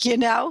back,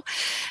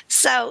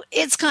 So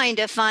it's kind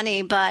of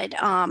funny, but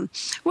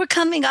we're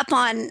coming up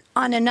on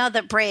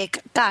another break.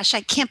 Gosh,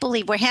 I can't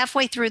believe we're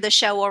halfway through the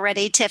show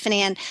already,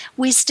 Tiffany, and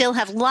we still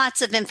have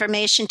lots of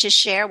information to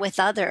share with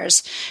others.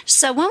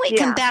 So when we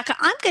come back,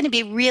 I'm going to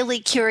be really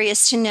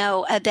curious to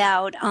know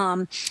about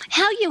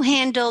how you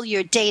handle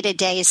your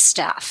day-to-day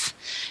stuff.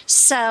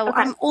 So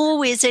I'm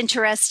always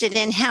interested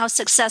in how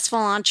successful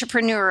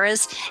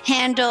entrepreneurs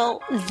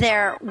handle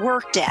their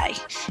workday,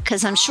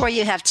 because I'm sure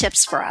you have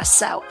tips for us.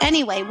 So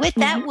anyway, with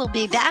that, we'll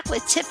be back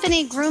with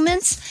Tiffany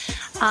Grumans,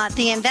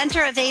 the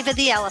inventor of Ava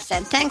the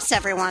Elephant. Thanks,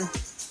 everyone.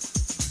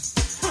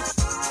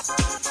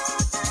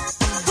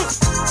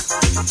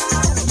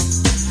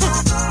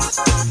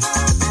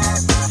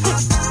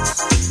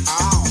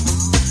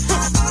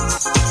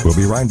 We'll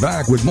be right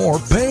back with more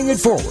Paying It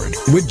Forward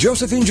with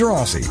Josephine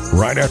Girassi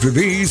right after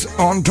these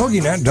on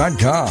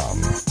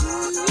TogiNet.com.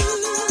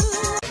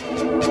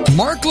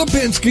 Mark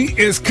Lipinski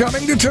is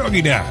coming to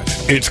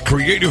TogiNet. It's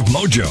Creative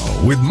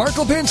Mojo with Mark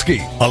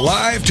Lipinski, a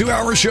live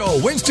 2-hour show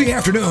Wednesday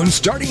afternoon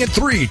starting at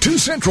 3, 2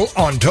 Central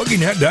on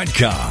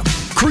TogiNet.com.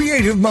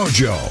 Creative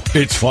Mojo.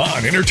 It's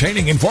fun,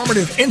 entertaining,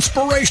 informative,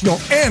 inspirational,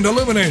 and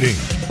illuminating.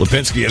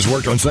 Lipinski has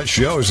worked on such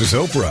shows as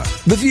Oprah,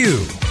 The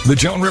View, The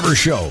Joan Rivers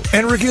Show,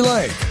 and Ricky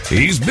Lake.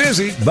 He's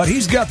busy, but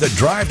he's got the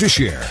drive to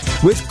share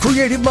with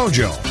Creative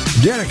Mojo,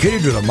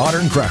 dedicated to the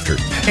modern crafter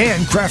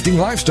and crafting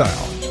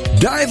lifestyle.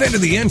 Dive into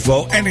the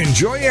info and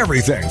enjoy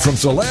everything from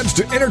celebs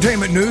to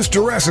entertainment news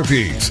to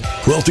recipes,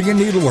 quilting and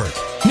needlework,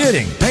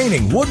 knitting,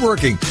 painting,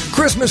 woodworking,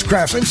 Christmas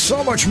crafts, and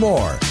so much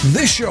more.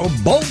 This show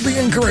boldly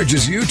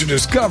encourages you to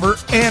discover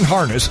and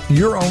harness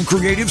your own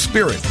creative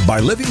spirit by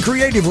living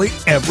creatively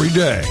every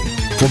day.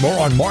 For more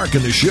on Mark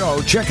and the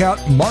show, check out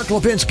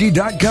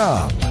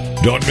marklipinski.com.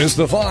 Don't miss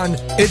the fun.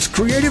 It's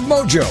Creative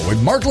Mojo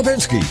with Mark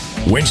Lipinski,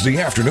 Wednesday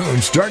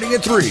afternoon starting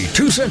at 3,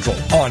 2 Central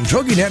on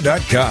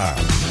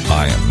TogiNet.com.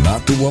 I am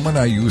not the woman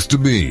I used to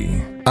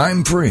be.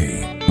 I'm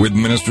free with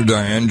Minister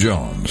Diane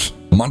Jones.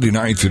 Monday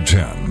nights at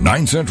 10,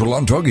 9 Central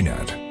on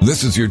TogiNet.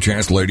 This is your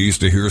chance, ladies,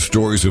 to hear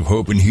stories of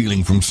hope and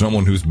healing from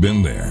someone who's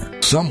been there.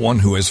 Someone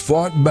who has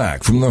fought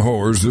back from the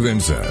horrors of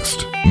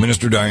incest.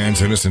 Minister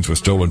Diane's innocence was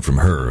stolen from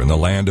her in the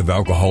land of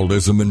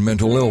alcoholism and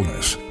mental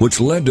illness, which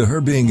led to her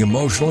being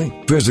emotionally,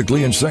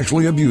 physically, and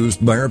sexually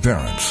abused by her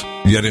parents.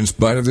 Yet in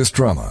spite of this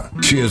trauma,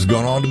 she has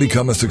gone on to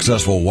become a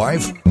successful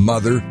wife,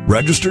 mother,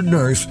 registered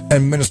nurse,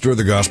 and minister of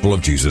the gospel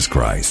of Jesus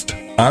Christ.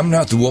 I'm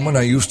Not the Woman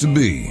I Used to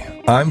Be.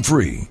 I'm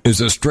Free is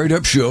a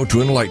straight-up show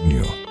to enlighten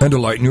you and to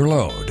lighten your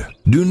load.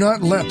 Do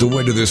not let the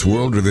weight of this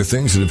world or the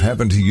things that have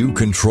happened to you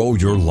control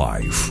your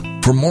life.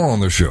 For more on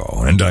the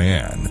show and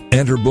Diane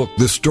and her book,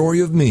 The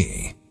Story of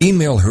Me,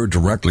 email her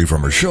directly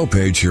from her show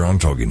page here on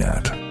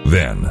TogiNet.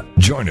 Then,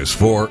 join us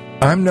for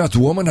I'm Not the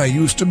Woman I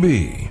Used to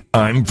Be.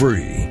 I'm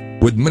Free.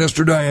 with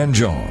Minister Diane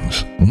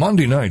Jones.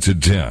 Monday nights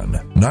at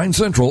 10, 9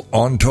 Central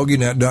on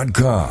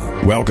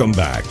TogiNet.com. Welcome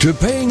back to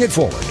Paying It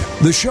Forward,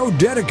 the show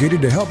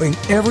dedicated to helping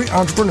every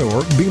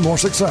entrepreneur be more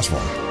successful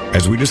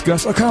as we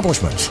discuss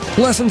accomplishments,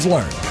 lessons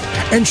learned,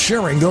 and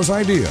sharing those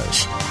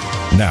ideas.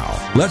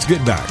 Now, let's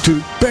get back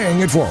to Paying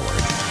It Forward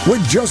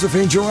with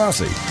Josephine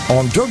Girassi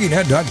on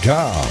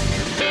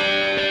TogiNet.com.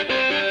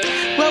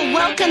 Well,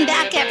 welcome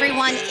back,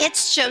 everyone.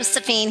 It's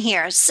Josephine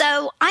here.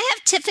 So I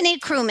have Tiffany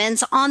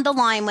Crumans on the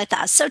line with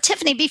us. So,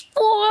 Tiffany,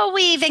 before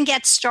we even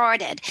get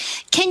started,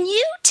 can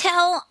you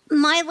tell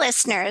my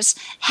listeners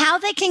how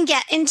they can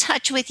get in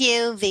touch with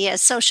you via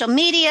social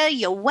media,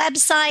 your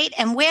website,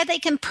 and where they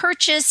can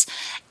purchase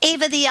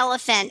Ava the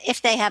Elephant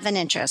if they have an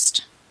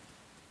interest?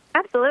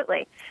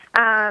 Absolutely.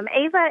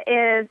 Ava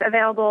is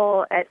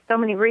available at so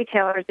many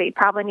retailers that you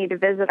probably need to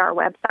visit our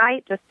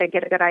website just to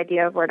get a good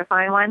idea of where to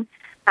find one.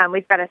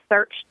 We've got a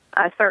search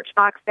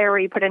box there where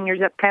you put in your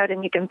zip code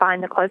and you can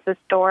find the closest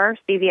store.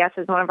 CVS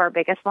is one of our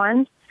biggest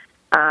ones,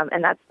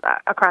 and that's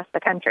across the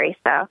country.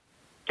 So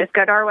just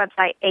go to our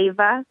website,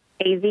 Ava,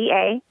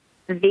 A-V-A,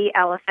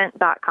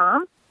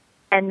 theelephant.com.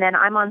 And then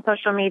I'm on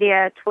social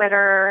media,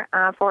 Twitter,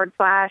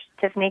 /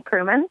 Tiffany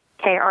Crumans,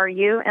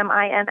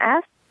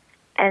 Krumins.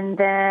 And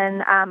then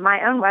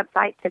my own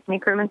website,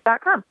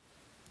 tiffanycrumans.com.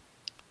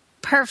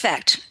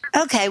 Perfect.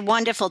 Okay,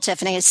 wonderful,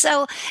 Tiffany.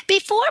 So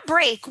before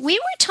break, we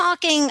were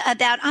talking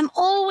about, I'm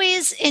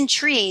always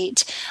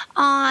intrigued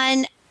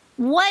on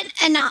what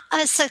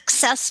a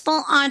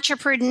successful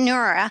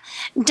entrepreneur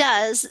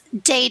does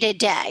day to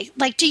day.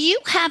 Like, do you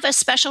have a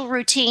special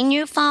routine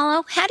you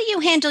follow? How do you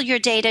handle your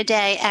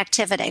day-to-day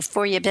activity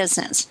for your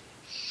business?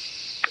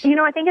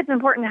 I think it's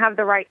important to have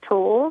the right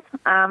tools.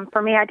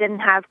 For me, I didn't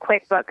have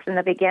QuickBooks in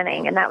the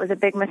beginning, and that was a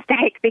big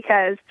mistake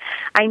because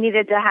I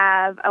needed to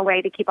have a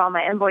way to keep all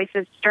my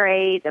invoices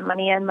straight and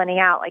money in, money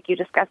out, like you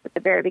discussed at the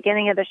very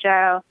beginning of the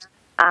show.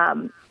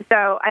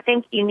 So I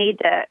think you need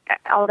to,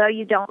 although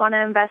you don't want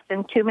to invest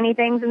in too many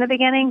things in the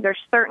beginning, there's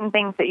certain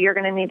things that you're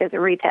going to need as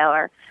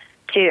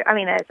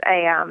as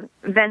a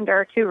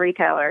vendor to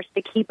retailers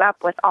to keep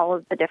up with all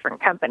of the different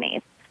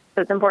companies. So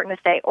it's important to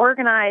stay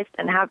organized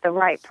and have the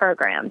right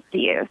programs to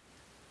use.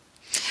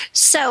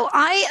 So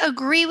I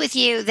agree with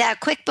you that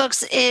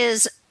QuickBooks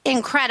is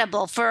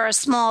incredible for a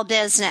small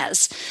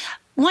business.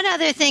 One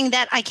other thing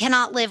that I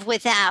cannot live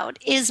without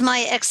is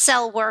my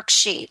Excel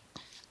worksheet.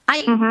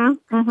 I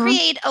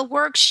create a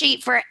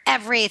worksheet for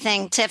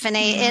everything,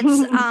 Tiffany. It's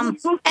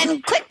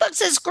and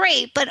QuickBooks is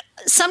great, but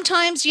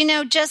sometimes,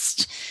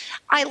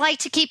 I like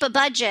to keep a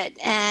budget,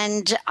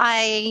 and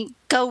I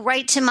go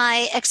right to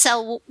my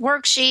Excel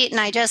worksheet and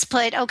I just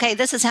put, okay,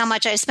 this is how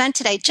much I spent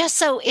today, just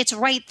so it's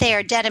right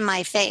there, dead in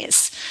my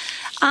face.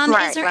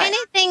 Is there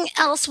anything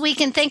else we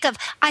can think of?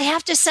 I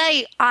have to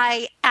say,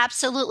 I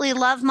absolutely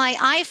love my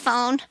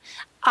iPhone.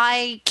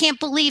 I can't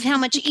believe how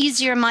much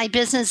easier my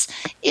business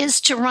is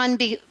to run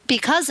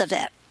because of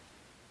it.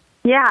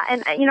 Yeah,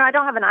 and I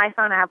don't have an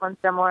iPhone. I have one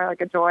similar,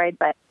 like a Droid,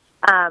 but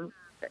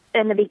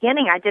in the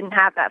beginning, I didn't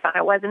have that phone.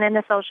 I wasn't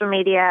into social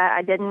media.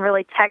 I didn't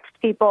really text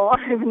people,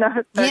 even though I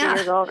was 30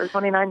 years old or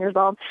 29 years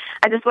old.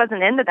 I just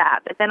wasn't into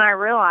that. But then I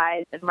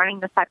realized in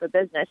running this type of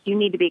business, you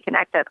need to be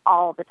connected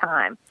all the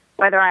time.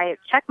 Whether I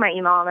check my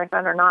email on my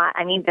phone or not,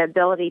 I need the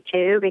ability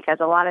to,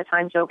 because a lot of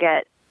times you'll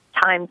get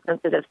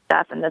time-sensitive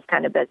stuff in this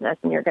kind of business,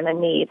 and you're going to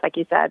need, like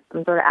you said,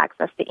 some sort of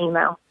access to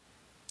email.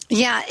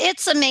 Yeah,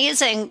 it's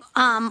amazing.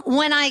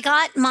 When I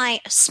got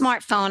my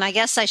smartphone, I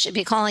guess I should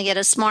be calling it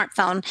a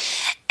smartphone,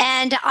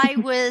 and I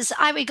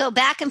would go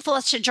back and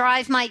forth to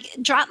drop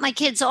my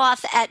kids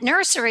off at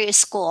nursery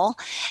school,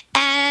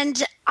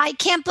 and I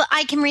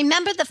can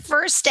remember the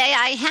first day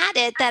I had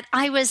it that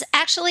I was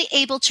actually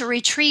able to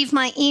retrieve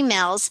my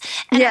emails,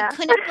 and I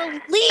couldn't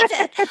believe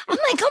it. I'm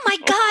like, oh my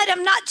God,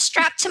 I'm not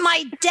strapped to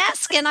my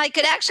desk, and I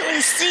could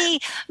actually see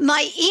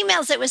my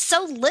emails. It was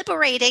so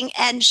liberating,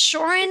 and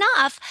sure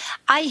enough,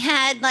 I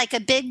had like a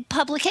big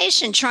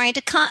publication trying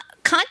to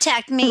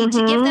contact me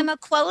to give them a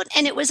quote,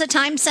 and it was a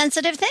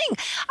time-sensitive thing.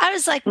 I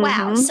was like,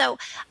 wow. So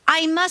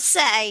I must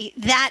say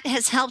that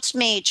has helped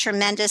me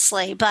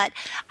tremendously. But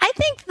I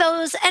think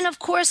those, and of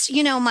course,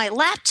 my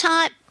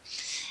laptop,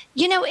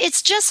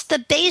 it's just the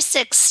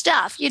basic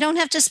stuff. You don't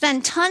have to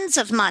spend tons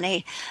of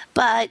money,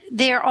 but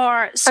there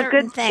are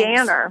certain things. A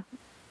good scanner.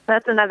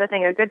 That's another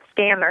thing, a good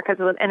scanner,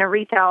 because in a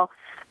retail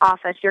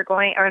office,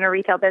 or in a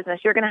retail business,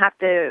 you're going to have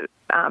to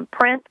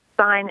print,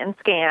 sign, and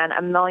scan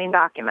 1 million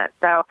documents.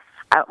 So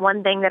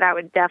one thing that I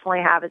would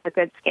definitely have is a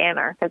good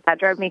scanner, because that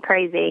drove me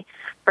crazy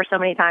for so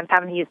many times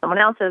having to use someone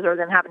else's or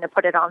then having to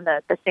put it on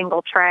the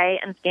single tray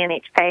and scan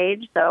each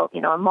page. So,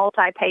 a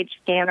multi-page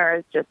scanner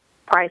is just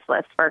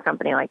priceless for a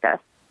company like this.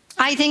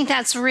 I think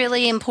that's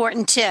really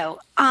important too.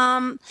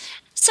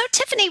 So,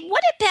 Tiffany,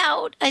 what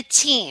about a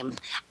team?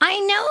 I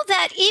know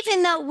that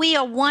even though we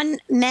are one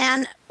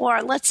man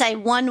or let's say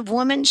one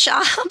woman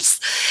shops,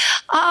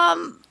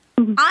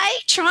 I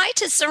try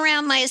to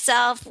surround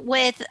myself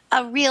with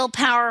a real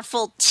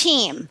powerful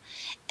team.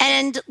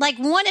 And like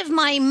one of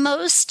my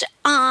most,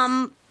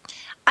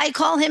 I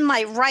call him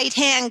my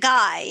right-hand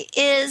guy,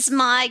 is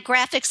my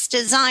graphics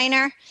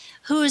designer,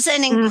 who's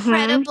an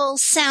incredible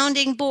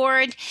sounding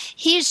board.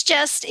 He's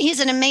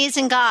an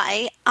amazing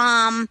guy.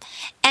 And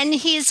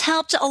he's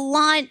helped a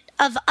lot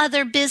of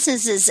other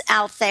businesses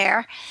out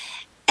there.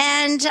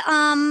 And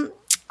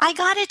I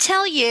got to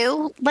tell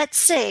you, let's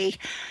see,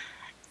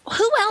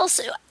 who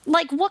else,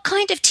 like what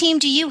kind of team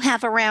do you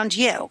have around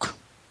you?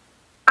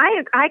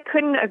 I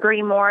couldn't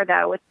agree more,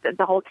 though, with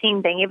the whole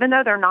team thing. Even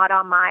though they're not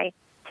on my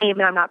team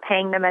and I'm not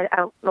paying them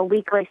a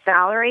weekly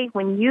salary,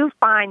 when you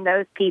find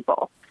those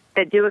people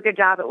that do a good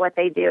job at what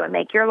they do and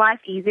make your life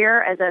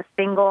easier as a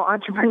single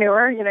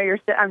entrepreneur,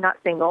 I'm not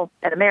single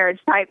in a marriage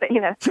type, but,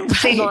 Right.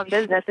 single in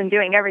business and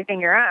doing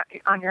everything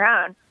on your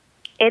own,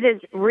 it is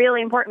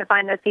really important to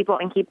find those people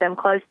and keep them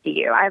close to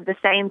you. I have the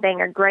same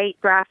thing, a great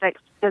graphics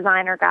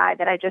designer guy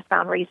that I just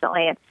found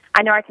recently. And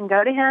I know I can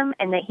go to him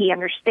and that he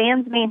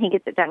understands me and he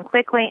gets it done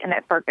quickly and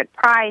for a good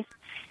price.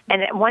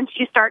 And once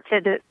you start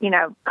to,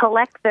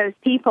 collect those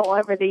people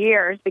over the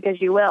years,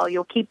 because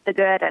you'll keep the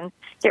good and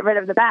get rid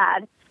of the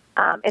bad.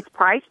 It's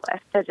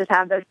priceless to just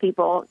have those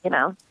people,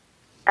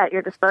 at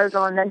your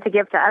disposal and then to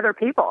give to other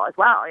people as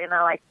well.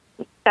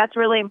 That's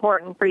really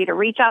important for you to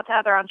reach out to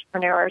other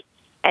entrepreneurs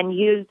and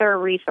use their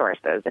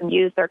resources and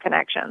use their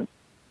connections.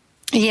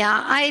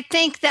 Yeah, I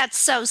think that's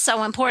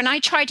so important. I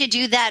try to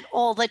do that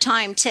all the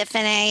time,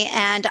 Tiffany,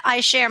 and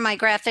I share my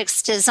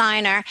graphics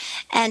designer,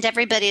 and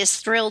everybody is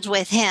thrilled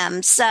with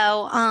him.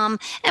 So,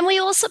 and we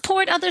all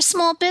support other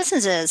small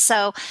businesses.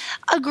 So,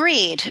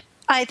 agreed.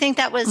 I think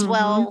that was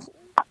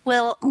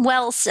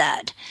well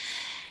said.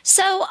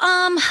 So,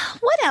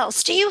 what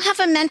else? Do you have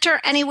a mentor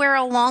anywhere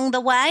along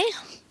the way?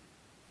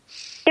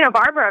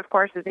 Barbara, of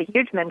course, is a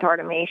huge mentor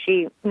to me.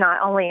 She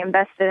not only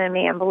invested in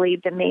me and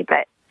believed in me,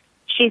 but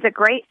she's a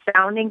great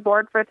sounding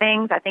board for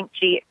things. I think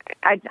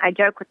I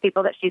joke with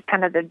people that she's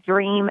kind of the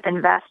dream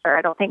investor.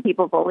 I don't think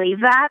people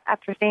believe that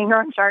after seeing her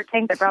on Shark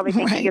Tank. They probably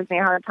think she gives me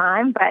a hard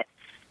time, but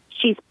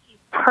she's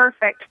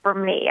perfect for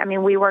me. I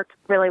mean, we work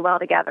really well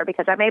together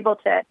because I'm able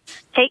to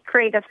take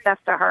creative stuff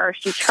to her.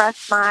 She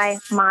trusts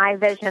my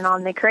vision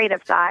on the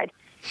creative side.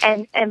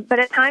 But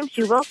at times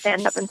she will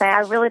stand up and say, I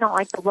really don't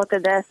like the look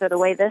of this or the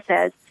way this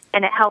is.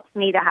 And it helps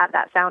me to have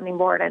that sounding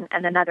board and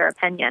another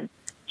opinion.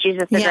 She's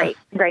just a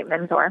great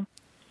mentor.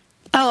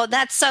 Oh,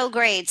 that's so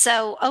great.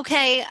 So,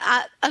 okay,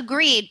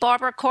 agreed.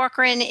 Barbara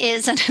Corcoran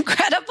is an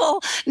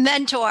incredible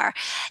mentor.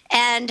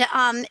 And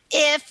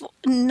if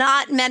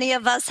not many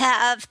of us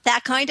have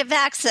that kind of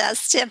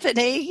access,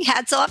 Tiffany,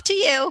 hats off to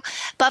you.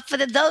 But for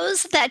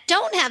those that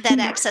don't have that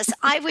access,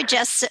 I would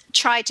just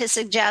try to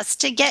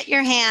suggest to get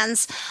your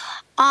hands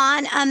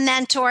on a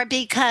mentor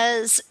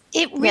because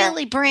it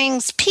really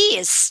brings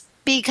peace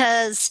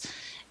because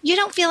you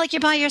don't feel like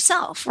you're by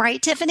yourself,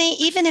 right, Tiffany?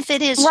 Even if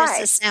it is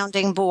just a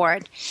sounding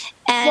board.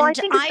 And I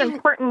think it's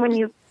important when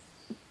you...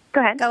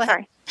 Go ahead.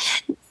 Sorry.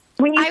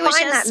 When you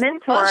find that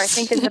mentor, I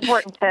think it's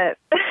important to...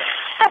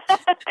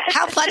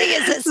 How funny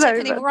is this,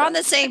 Tiffany? We're on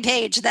the same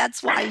page.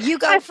 That's why. You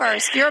go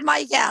first. You're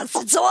my guest.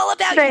 It's all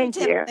about you,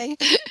 Tiffany.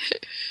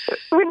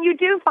 When you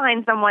do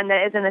find someone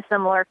that is in a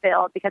similar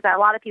field, because a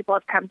lot of people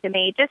have come to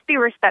me, just be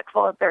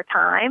respectful of their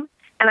time.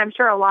 And I'm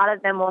sure a lot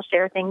of them will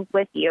share things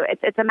with you.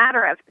 It's a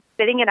matter of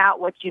spitting it out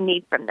what you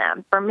need from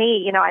them. For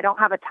me, I don't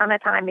have a ton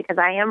of time because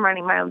I am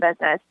running my own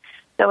business.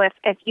 So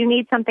if you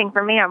need something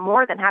from me, I'm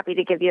more than happy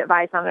to give you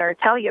advice on it or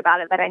tell you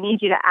about it. But I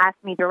need you to ask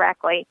me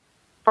directly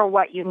for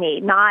what you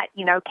need. Not,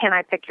 can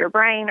I pick your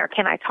brain or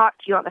can I talk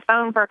to you on the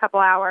phone for a couple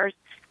hours?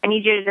 I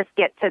need you to just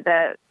get to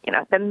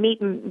the meat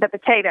and the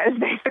potatoes,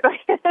 basically.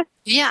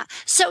 Yeah.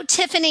 So,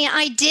 Tiffany,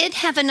 I did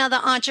have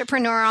another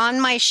entrepreneur on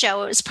my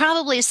show. It was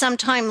probably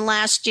sometime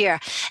last year.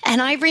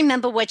 And I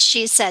remember what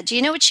she said. Do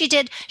you know what she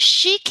did?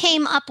 She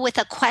came up with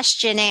a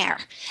questionnaire.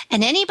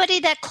 And anybody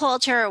that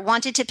called her or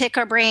wanted to pick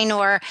her brain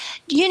or,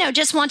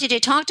 just wanted to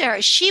talk to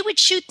her, she would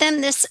shoot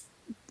them this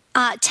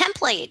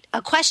template,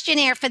 a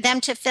questionnaire for them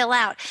to fill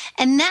out.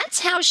 And that's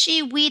how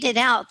she weeded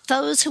out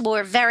those who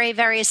were very,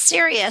 very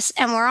serious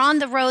and were on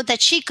the road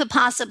that she could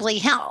possibly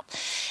help.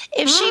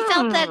 If she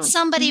felt that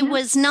somebody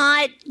was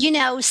not,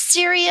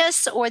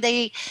 serious or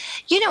they,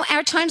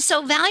 our time's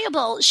so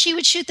valuable, she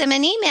would shoot them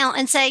an email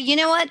and say, you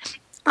know what?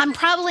 I'm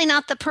probably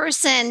not the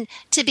person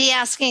to be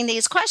asking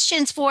these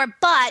questions for,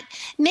 but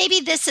maybe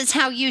this is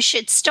how you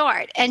should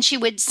start. And she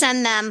would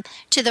send them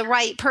to the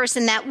right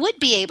person that would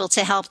be able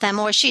to help them,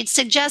 or she'd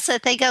suggest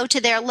that they go to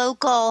their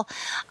local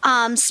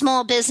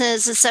small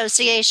business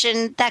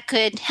association that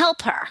could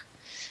help her.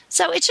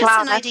 So it's just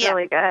an idea. That's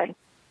really good.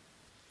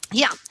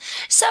 Yeah.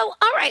 So,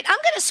 all right, I'm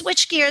going to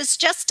switch gears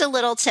just a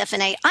little,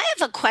 Tiffany. I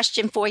have a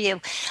question for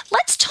you.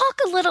 Let's talk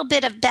a little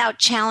bit about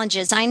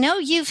challenges. I know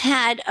you've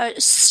had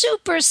a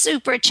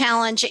super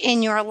challenge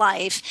in your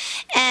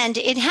life, and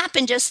it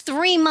happened just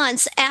 3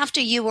 months after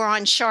you were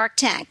on Shark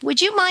Tank. Would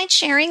you mind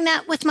sharing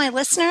that with my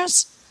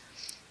listeners?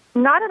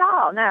 Not at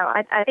all, no.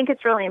 I think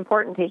it's really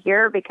important to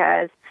hear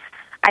because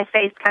I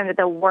faced kind of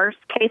the worst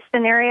case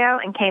scenario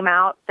and came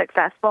out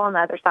successful on the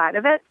other side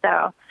of it.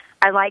 So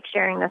I like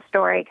sharing this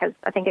story because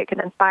I think it can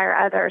inspire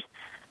others.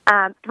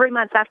 3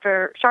 months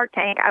after Shark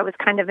Tank, I was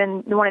kind of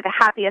in one of the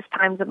happiest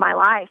times of my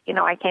life. You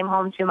know, I came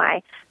home to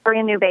my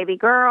brand new baby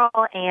girl,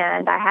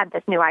 and I had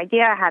this new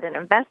idea. I had an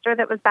investor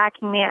that was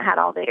backing me. I had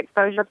all the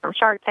exposure from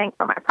Shark Tank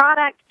for my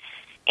product,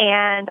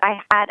 and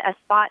I had a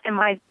spot in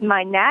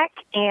my neck,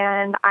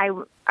 and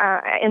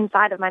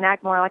inside of my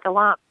neck, more like a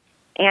lump.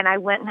 And I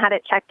went and had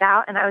it checked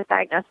out, and I was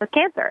diagnosed with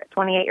cancer at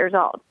 28 years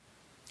old.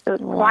 It was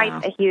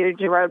quite a huge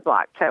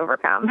roadblock to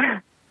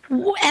overcome.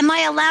 Am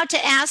I allowed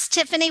to ask,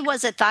 Tiffany,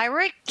 was it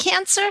thyroid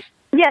cancer?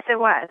 Yes, it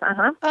was.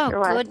 Oh,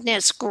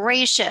 goodness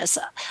gracious.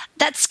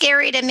 That's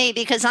scary to me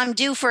because I'm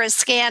due for a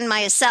scan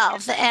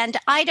myself. And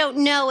I don't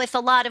know if a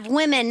lot of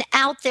women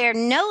out there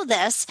know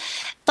this,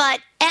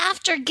 but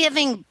after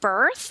giving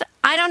birth,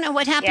 I don't know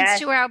what happens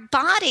to our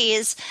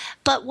bodies,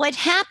 but what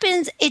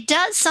happens, it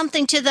does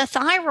something to the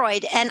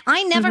thyroid. And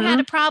I never had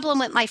a problem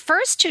with my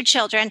first 2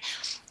 children.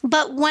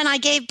 But when I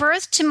gave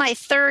birth to my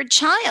 3rd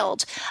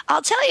child,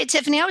 I'll tell you,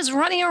 Tiffany, I was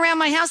running around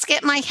my house,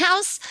 getting my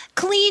house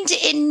cleaned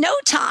in no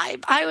time.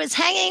 I was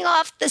hanging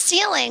off the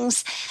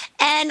ceilings.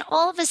 And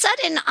all of a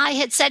sudden, I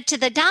had said to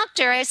the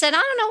doctor, I said,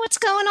 I don't know what's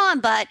going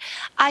on, but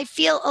I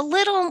feel a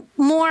little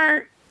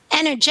more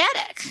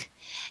energetic.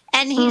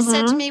 And he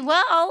said to me,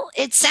 well,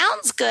 it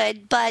sounds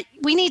good, but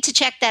we need to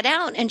check that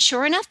out. And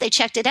sure enough, they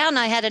checked it out, and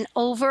I had an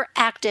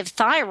overactive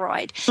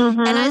thyroid.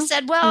 And I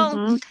said,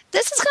 well,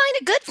 this is kind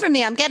of good for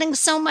me. I'm getting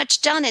so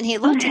much done. And he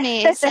looked at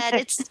me and said,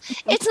 it's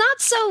not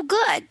so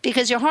good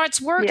because your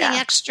heart's working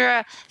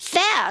extra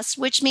fast,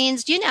 which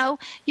means, you know,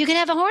 you can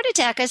have a heart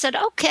attack. I said,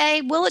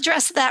 okay, we'll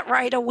address that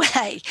right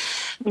away.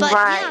 But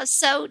yeah,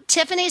 so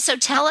Tiffany, so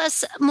tell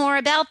us more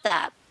about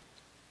that.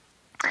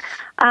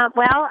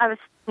 Well,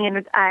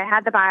 I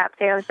had the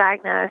biopsy, I was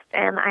diagnosed,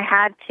 and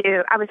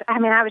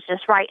I was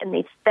just right in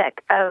the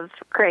thick of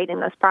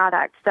creating this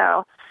product.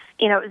 So,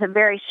 you know, it was a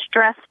very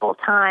stressful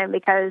time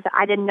because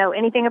I didn't know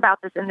anything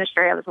about this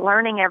industry. I was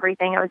learning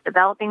everything. I was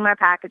developing my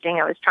packaging.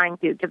 I was trying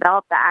to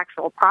develop the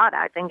actual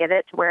product and get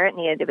it to where it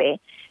needed to be.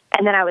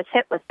 And then I was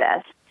hit with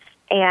this.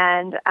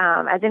 And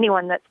as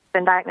anyone that's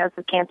been diagnosed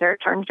with cancer, it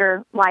turns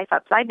your life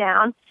upside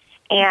down.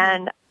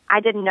 And I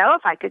didn't know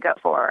if I could go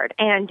forward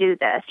and do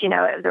this. You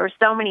know, there were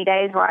so many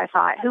days where I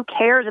thought, who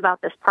cares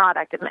about this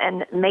product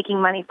and making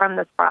money from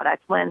this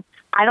product when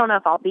I don't know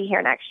if I'll be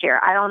here next year.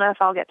 I don't know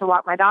if I'll get to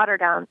walk my daughter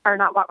down, or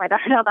not walk my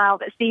daughter down the aisle,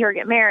 but see her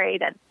get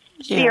married and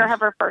see her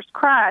have her first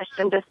crush,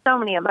 and just so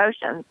many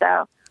emotions.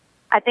 So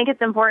I think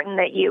it's important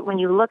that when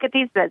you look at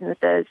these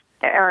businesses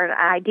or an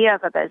idea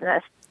of a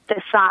business,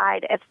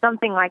 decide if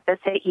something like this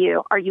hit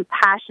you, are you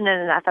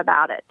passionate enough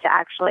about it to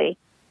actually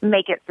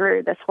make it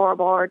through this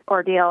horrible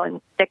ordeal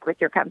and stick with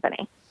your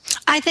company.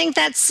 I think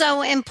that's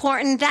so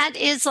important. That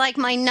is like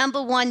my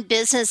number one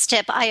business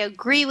tip. I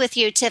agree with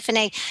you,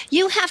 Tiffany.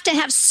 You have to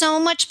have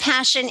so much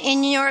passion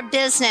in your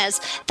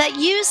business that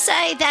you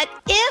say that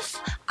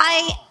if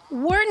I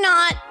were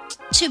not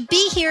to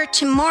be here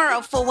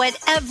tomorrow for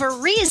whatever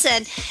reason,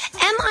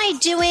 am I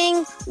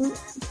doing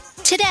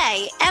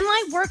today? Am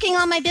I working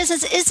on my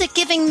business? Is it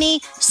giving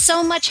me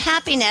so much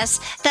happiness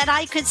that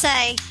I could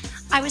say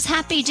I was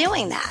happy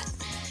doing that?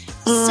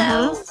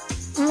 So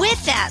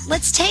with that,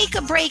 let's take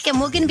a break, and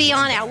we're going to be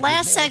on our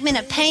last segment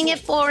of Paying It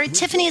Forward.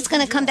 Tiffany is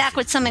going to come back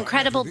with some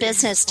incredible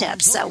business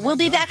tips. So we'll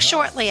be back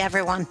shortly,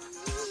 everyone.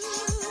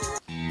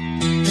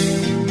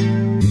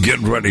 Get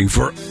ready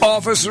for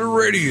Officer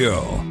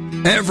Radio.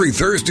 Every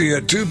Thursday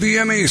at 2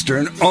 p.m.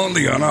 Eastern,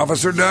 only on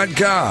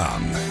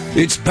Officer.com.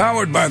 It's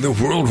powered by the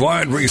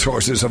worldwide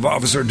resources of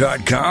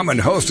Officer.com and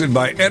hosted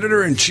by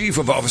Editor-in-Chief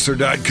of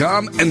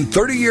Officer.com and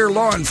 30-year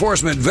law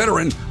enforcement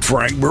veteran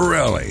Frank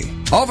Borelli.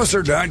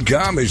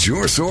 Officer.com is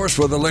your source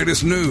for the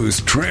latest news,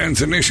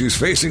 trends, and issues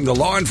facing the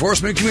law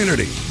enforcement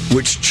community,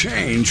 which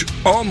change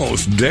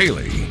almost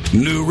daily.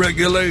 New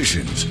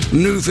regulations,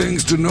 new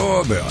things to know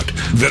about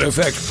that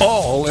affect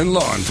all in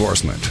law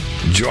enforcement.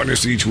 Join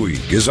us each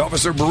week as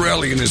Officer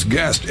Borelli and his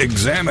guests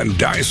examine,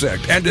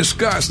 dissect, and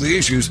discuss the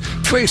issues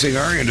facing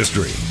our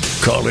industry.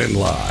 Call in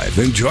live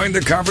and join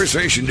the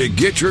conversation to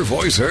get your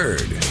voice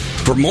heard.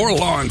 For more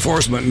law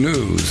enforcement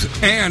news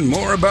and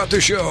more about the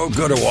show,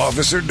 go to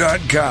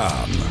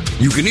Officer.com.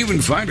 You can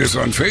even find us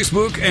on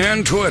Facebook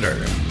and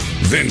Twitter.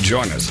 Then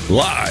join us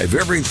live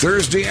every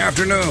Thursday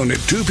afternoon at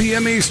 2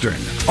 p.m. Eastern,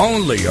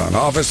 only on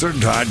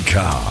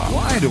Officer.com.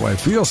 Why do I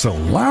feel so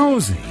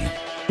lousy?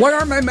 Why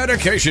aren't my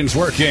medications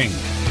working?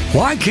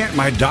 Why can't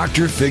my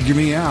doctor figure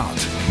me out?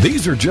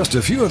 These are just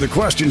a few of the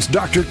questions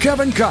Dr.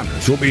 Kevin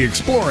Connors will be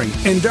exploring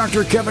in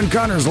Dr. Kevin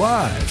Connors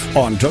Live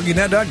on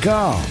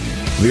TogiNet.com.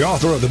 The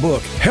author of the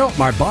book, Help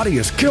My Body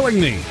Is Killing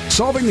Me,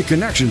 solving the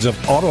connections of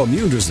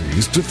autoimmune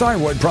disease to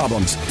thyroid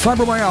problems,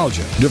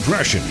 fibromyalgia,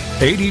 depression,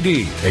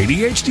 ADD,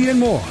 ADHD, and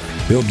more.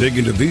 He'll dig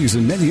into these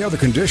and many other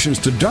conditions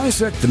to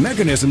dissect the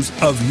mechanisms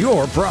of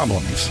your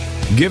problems,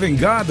 giving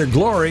God the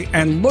glory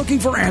and looking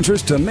for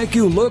answers to make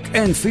you look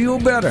and feel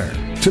better,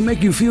 to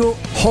make you feel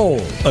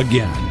whole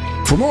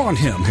again. For more on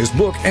him, his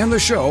book, and the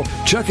show,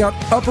 check out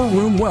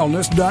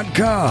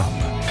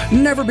UpperRoomWellness.com.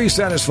 Never be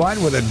satisfied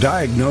with a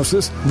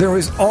diagnosis. There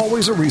is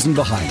always a reason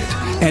behind it.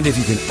 And if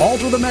you can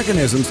alter the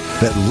mechanisms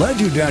that led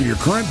you down your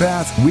current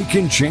path, we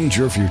can change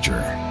your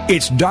future.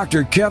 It's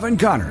Dr. Kevin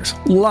Connors,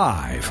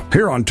 live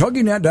here on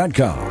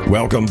TogiNet.com.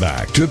 Welcome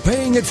back to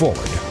Paying It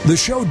Forward, the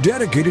show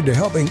dedicated to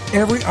helping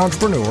every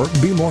entrepreneur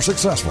be more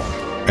successful,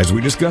 as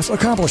we discuss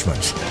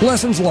accomplishments,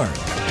 lessons learned,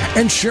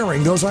 and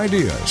sharing those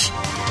ideas.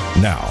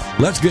 Now,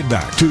 let's get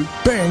back to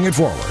Paying It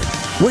Forward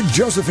with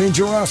Josephine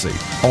Girassi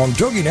on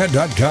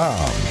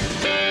TogiNet.com.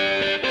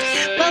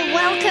 Well,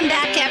 welcome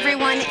back,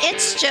 everyone.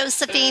 It's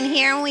Josephine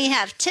here, and we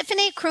have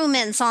Tiffany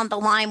Crumans on the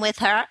line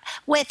with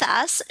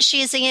us.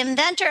 She is the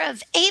inventor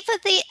of Ava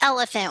the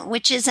Elephant,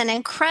 which is an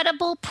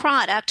incredible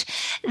product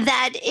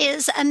that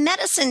is a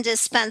medicine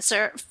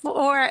dispenser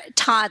for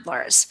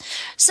toddlers.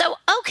 So,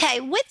 okay,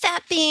 with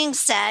that being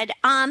said,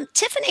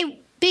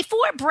 Tiffany,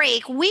 before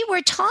break, we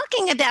were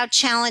talking about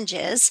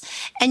challenges,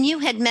 and you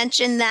had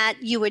mentioned that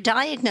you were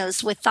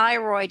diagnosed with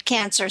thyroid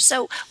cancer.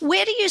 So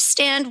where do you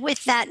stand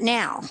with that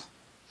now?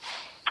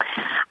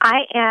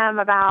 I am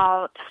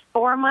about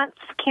 4 months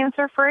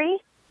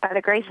cancer-free. By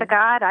the grace of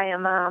God, I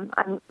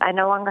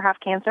no longer have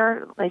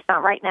cancer, at least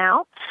not right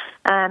now,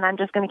 and I'm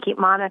just going to keep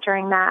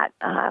monitoring that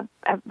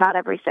about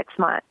every 6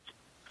 months.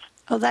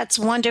 Oh, that's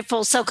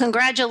wonderful. So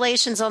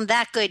congratulations on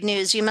that good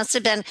news. You must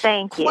have been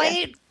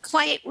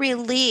quite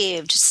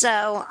relieved.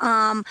 So,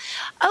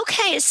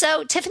 okay.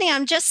 So, Tiffany,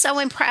 I'm just so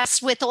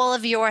impressed with all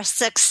of your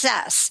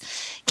success.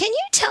 Can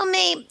you tell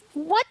me,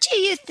 what do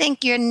you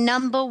think your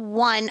number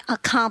one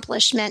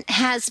accomplishment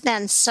has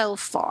been so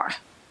far?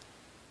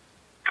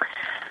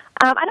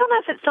 I don't know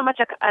if it's so much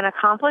an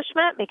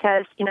accomplishment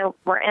because,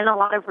 we're in a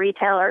lot of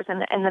retailers,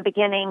 and in the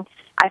beginning,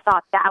 I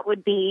thought that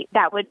would be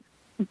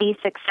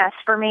success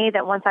for me,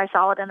 that once I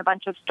saw it in a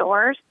bunch of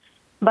stores.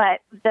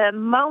 But the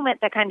moment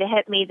that kind of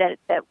hit me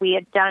that we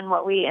had done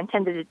what we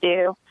intended to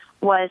do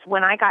was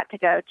when I got to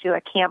go to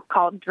a camp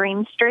called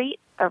Dream Street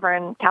over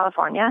in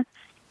California.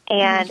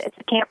 And it's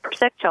a camp for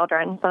sick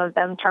children, some of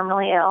them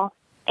terminally ill,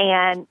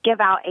 and give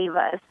out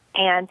Avas.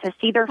 And to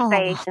see their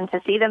face and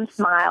to see them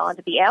smile and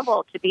to be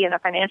able to be in a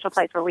financial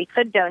place where we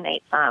could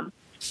donate some,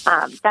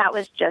 that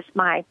was just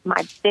my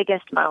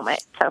biggest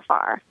moment so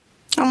far.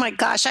 Oh my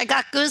gosh, I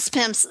got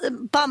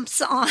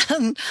bumps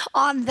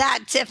on that,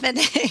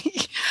 Tiffany.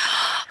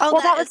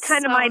 Well, that was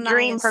kind of my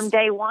dream from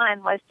day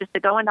one, was just to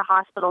go into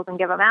hospitals and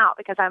give them out,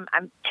 because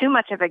I'm too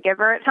much of a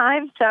giver at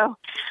times. So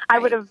I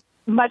would have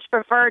much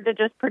preferred to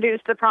just produce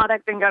the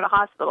product and go to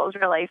hospitals,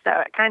 really. So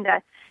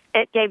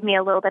it gave me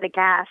a little bit of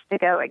gas to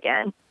go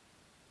again.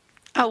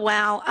 Oh,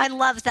 wow. I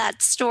love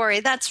that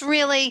story. That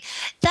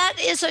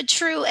is a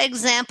true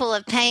example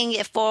of paying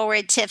it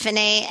forward,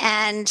 Tiffany.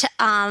 And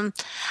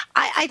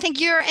I think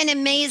you're an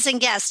amazing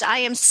guest. I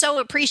am so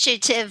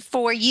appreciative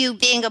for you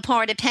being a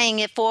part of Paying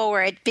It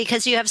Forward,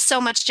 because you have so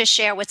much to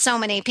share with so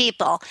many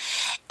people.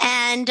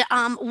 And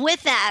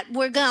with that,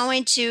 we're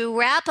going to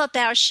wrap up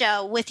our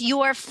show with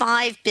your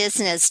 5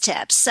 business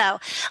tips. So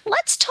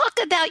let's talk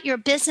about your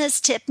business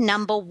tip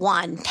number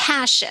 1,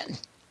 passion.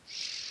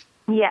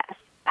 Yes.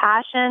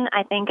 Passion,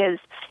 I think, is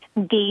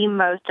the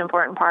most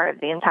important part of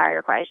the entire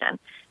equation.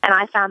 And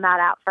I found that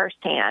out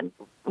firsthand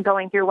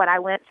going through what I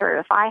went through.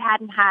 If I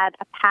hadn't had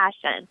a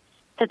passion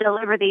to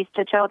deliver these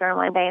to children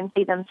one day and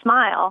see them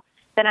smile,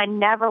 then I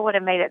never would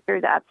have made it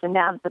through the ups and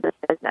downs of this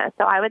business.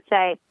 So I would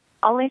say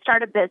only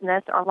start a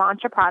business or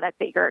launch a product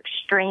that you're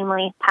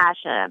extremely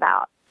passionate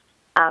about.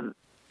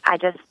 I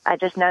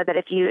just know that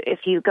if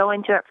you go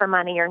into it for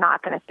money, you're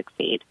not going to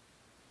succeed.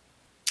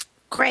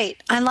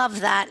 Great. I love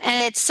that.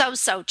 And it's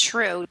so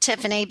true,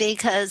 Tiffany,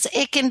 because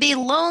it can be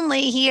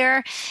lonely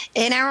here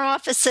in our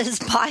offices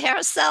by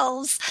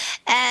ourselves.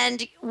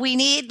 And we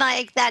need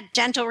that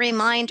gentle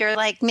reminder,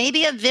 like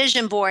maybe a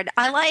vision board.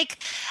 I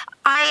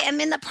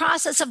am in the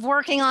process of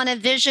working on a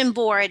vision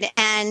board,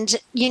 and,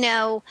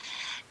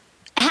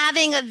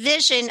 having a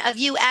vision of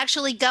you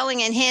actually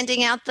going and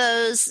handing out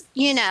those,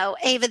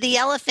 Ava the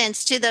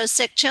elephants to those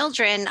sick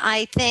children.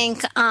 I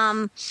think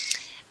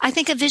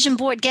a vision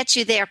board gets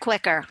you there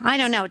quicker. I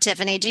don't know,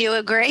 Tiffany. Do you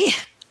agree?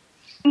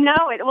 No.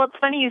 It's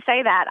funny you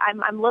say that.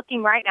 I'm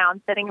looking right now.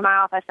 I'm sitting in my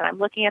office, and I'm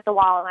looking at the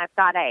wall, and I've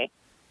got a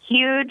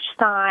huge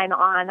sign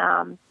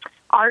on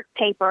art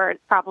paper.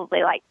 It's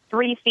probably like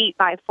 3 feet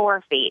by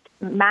 4 feet.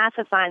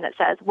 Massive sign that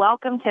says,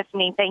 "Welcome,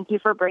 Tiffany. Thank you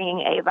for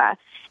bringing Ava."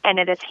 And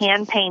it is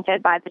hand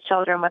painted by the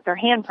children with their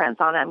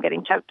handprints on it. I'm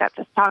getting choked up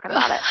just talking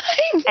about it.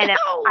 And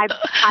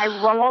I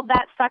rolled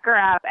that sucker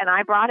up, and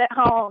I brought it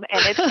home,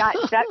 and it's got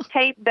duct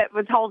tape that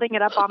was holding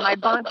it up on my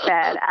bunk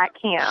bed at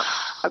camp.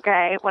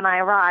 Okay, when I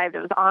arrived,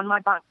 it was on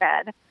my bunk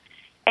bed,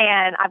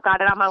 and I've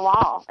got it on my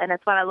wall, and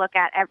it's what I look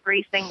at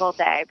every single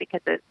day because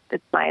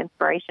it's my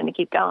inspiration to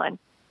keep going.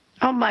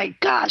 Oh, my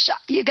gosh.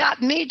 You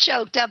got me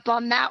choked up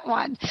on that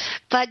one.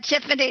 But,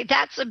 Tiffany,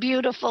 that's a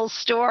beautiful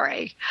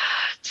story.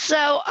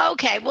 So,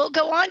 okay, we'll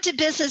go on to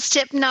business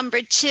tip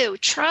number 2.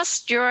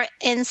 Trust your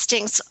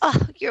instincts. Oh,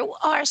 you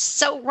are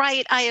so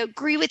right. I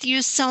agree with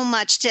you so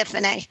much,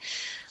 Tiffany.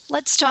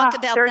 Let's talk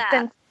about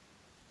that.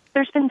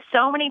 there's been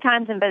so many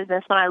times in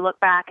business when I look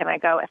back and I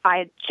go, if I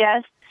had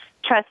just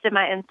trusted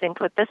my instinct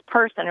with this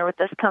person or with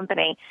this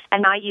company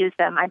and not used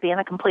them, I'd be in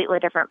a completely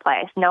different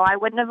place. No, I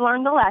wouldn't have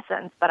learned the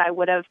lessons, but I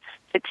would have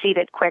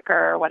succeeded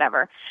quicker or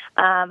whatever.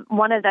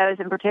 One of those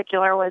in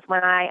particular was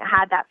when I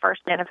had that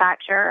first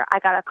manufacturer. I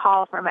got a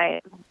call from a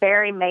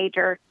very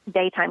major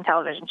daytime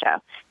television show.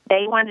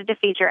 They wanted to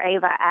feature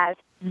Ava as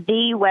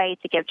the way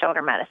to give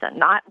children medicine,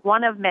 not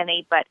one of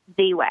many, but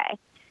the way.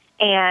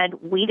 And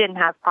we didn't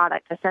have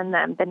product to send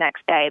them the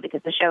next day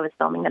because the show was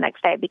filming the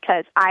next day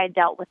because I had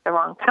dealt with the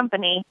wrong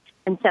company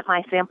and sent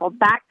my sample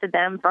back to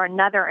them for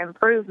another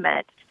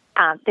improvement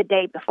the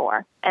day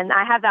before. And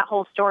I have that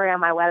whole story on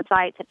my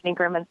website,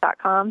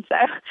 TiffanyGrimmons.com. So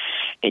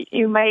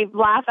you may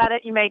laugh at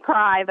it, you may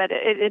cry, but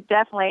it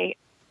definitely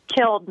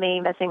killed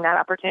me missing that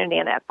opportunity.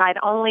 And if I'd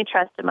only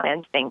trusted my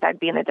instinct, I'd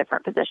be in a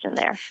different position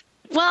there.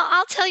 Well,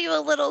 I'll tell you a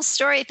little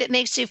story if it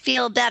makes you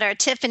feel better,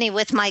 Tiffany,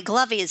 with my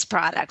Glovies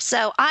product.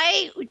 So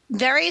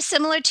very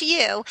similar to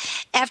you,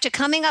 after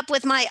coming up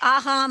with my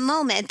aha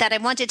moment that I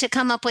wanted to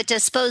come up with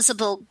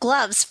disposable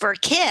gloves for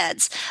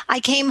kids, I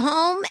came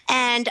home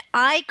and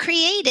I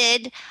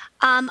created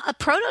a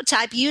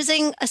prototype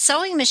using a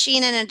sewing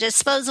machine and a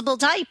disposable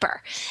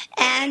diaper.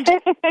 And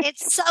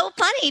it's so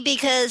funny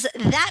because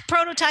that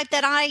prototype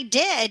that I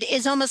did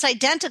is almost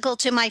identical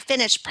to my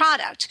finished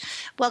product.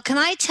 Well, can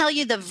I tell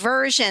you the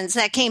versions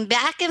that came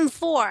back and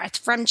forth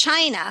from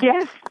China?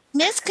 Yes.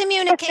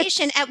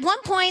 Miscommunication. At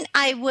one point,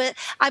 I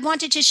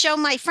wanted to show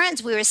my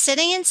friends. We were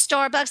sitting in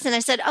Starbucks, and I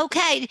said,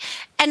 okay.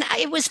 And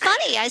it was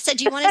funny. I said,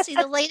 do you want to see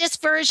the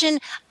latest version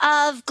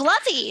of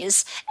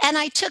Glovies? And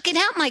I took it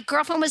out. My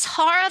girlfriend was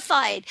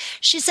horrified.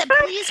 She said,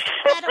 please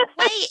put that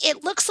away.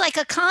 It looks like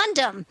a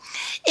condom.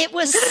 It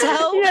was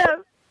so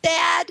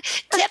bad,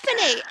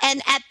 Tiffany.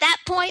 And at that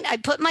point, I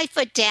put my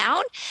foot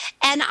down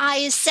and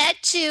I said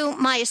to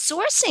my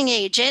sourcing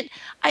agent,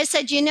 I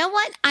said, you know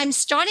what? I'm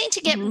starting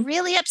to get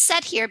really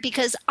upset here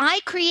because I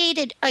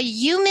created a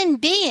human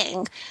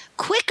being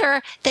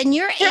quicker than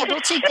you're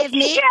able to give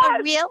me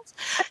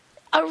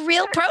a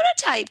real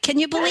prototype. Can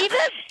you believe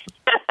it?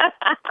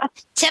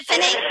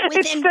 Tiffany,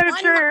 within it's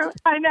so true.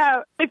 month, I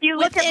know. If you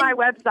look at my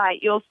website,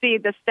 you'll see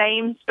the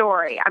same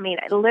story. I mean,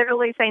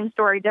 literally same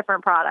story,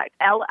 different product.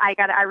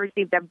 I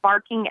received a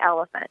barking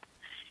elephant.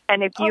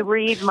 And if you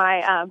read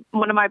my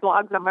one of my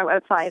blogs on my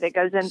website, it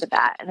goes into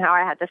that and how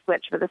I had to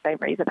switch for the same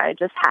reason. I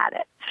just had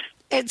it.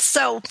 It's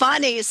so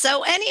funny.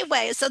 So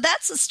anyway, so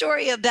that's the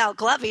story about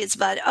Glovies.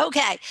 But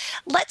okay,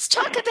 let's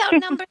talk about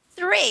number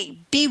 3.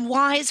 Be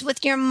wise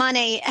with your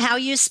money, how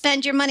you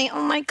spend your money.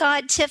 Oh my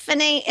God,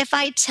 Tiffany, if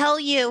I tell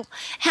you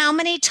how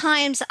many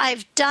times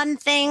I've done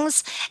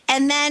things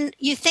and then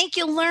you think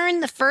you learn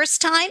the first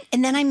time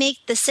and then I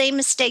make the same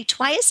mistake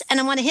twice and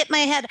I want to hit my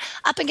head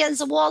up against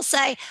the wall,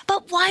 say,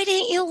 but why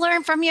didn't you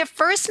learn from your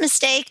first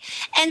mistake?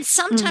 And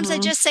sometimes I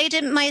just say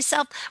to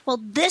myself, well,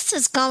 this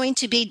is going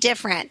to be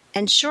different.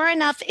 And sure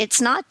enough,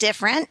 it's not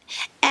different.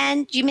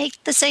 And you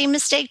make the same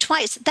mistake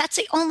twice. That's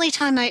the only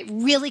time I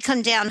really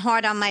come down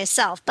hard on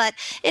myself. But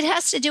it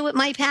has to do with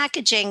my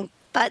packaging.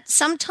 But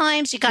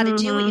sometimes you got to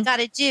do what you got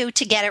to do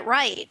to get it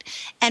right.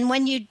 And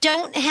when you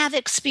don't have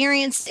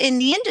experience in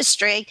the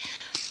industry,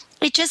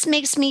 it just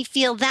makes me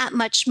feel that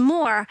much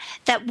more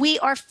that we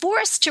are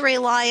forced to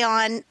rely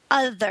on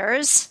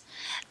others.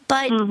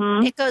 But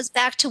it goes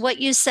back to what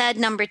you said,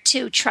 number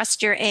 2,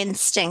 trust your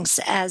instincts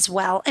as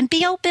well. And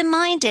be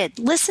open-minded.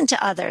 Listen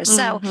to others.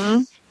 So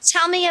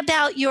tell me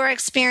about your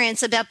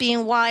experience about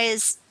being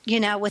wise,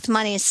 with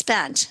money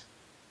spent.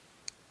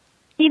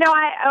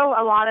 I owe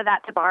a lot of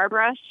that to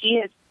Barbara. She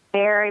is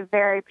very,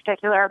 very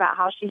particular about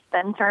how she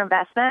spends her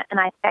investment, and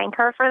I thank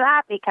her for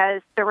that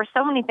because there were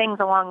so many things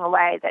along the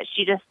way that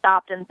she just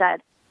stopped and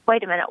said,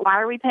 wait a minute,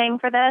 why are we paying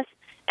for this?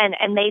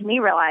 And made me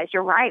realize,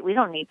 you're right, we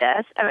don't need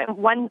this. I mean,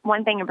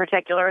 one thing in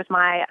particular is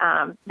my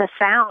the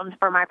sound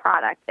for my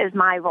product is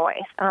my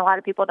voice, and a lot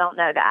of people don't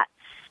know that.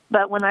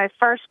 But when I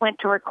first went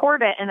to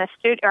record it in a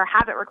studio or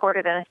have it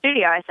recorded in a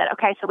studio, I said,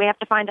 okay, so we have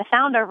to find a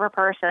sound over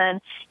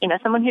person,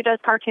 someone who does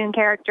cartoon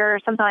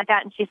characters, something like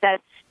that. And she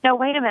said, no,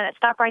 wait a minute,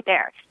 stop right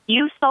there.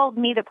 You sold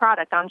me the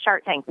product on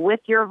Shark Tank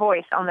with your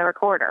voice on the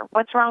recorder.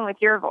 What's wrong with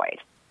your voice?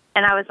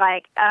 And I was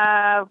like,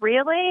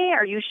 really?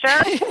 Are you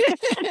sure?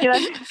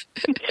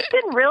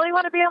 Didn't really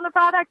want to be on the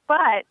product,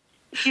 but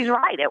she's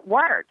right. It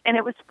worked, and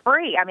it was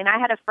free. I mean, I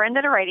had a friend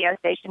at a radio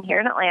station here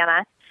in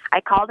Atlanta. I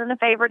called in a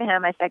favor to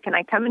him. I said, can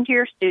I come into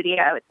your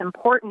studio? It's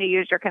important to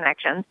use your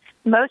connections.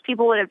 Most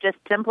people would have just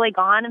simply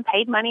gone and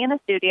paid money in the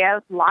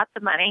studio, lots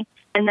of money,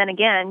 and then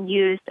again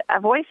used a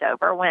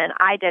voiceover when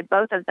I did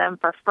both of them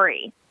for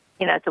free.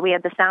 So we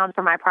had the sound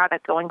for my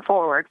product going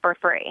forward for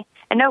free,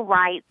 and no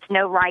rights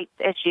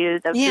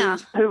issues of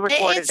who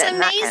recorded it's it. It's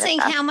amazing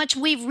how much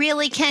we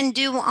really can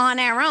do on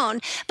our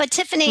own. But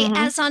Tiffany,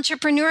 as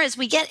entrepreneurs,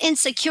 we get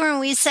insecure and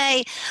we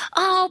say,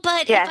 "Oh,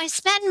 but if I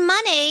spend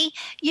money,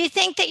 you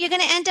think that you're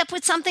going to end up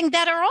with something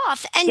better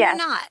off, and you're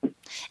not."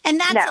 And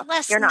that's a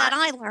lesson that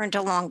I learned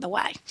along the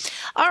way.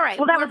 All right.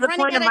 Well, that was the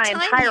point of my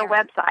entire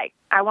website.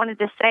 I wanted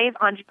to save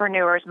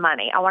entrepreneurs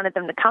money. I wanted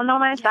them to come on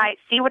my site,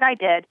 see what I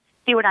did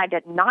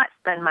not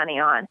spend money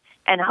on,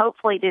 and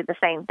hopefully do the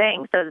same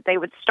thing so that they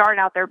would start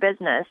out their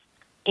business,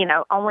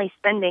 only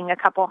spending a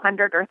couple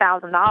 $100 or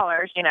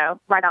 $1,000,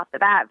 right off the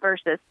bat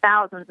versus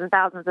thousands and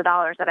thousands of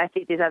dollars that I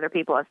see these other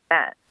people have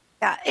spent.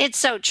 Yeah, it's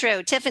so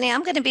true. Tiffany,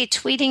 I'm going to be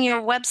tweeting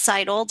your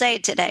website all day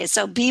today,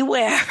 so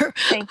beware.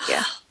 Thank you.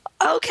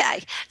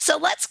 Okay, so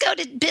let's go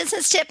to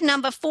business tip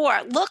number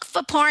 4. Look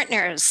for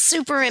partners.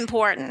 Super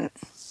important.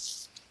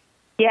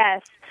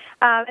 Yes.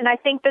 And I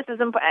think this is,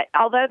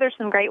 although there's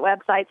some great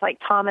websites like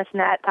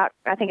ThomasNet,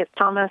 I think it's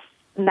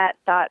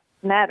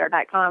thomasnet.net or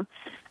 .com,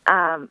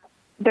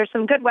 there's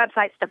some good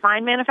websites to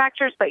find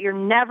manufacturers, but you're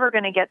never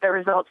going to get the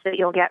results that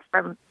you'll get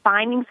from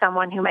finding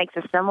someone who makes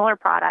a similar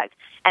product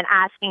and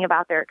asking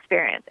about their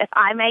experience. If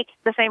I make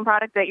the same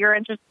product that you're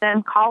interested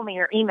in, call me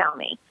or email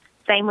me.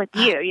 Same with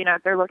you,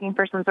 if they're looking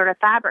for some sort of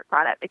fabric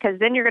product, because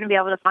then you're going to be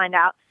able to find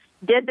out,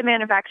 did the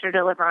manufacturer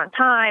deliver on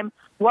time?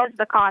 Was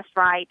the cost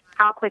right?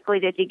 How quickly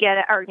did you get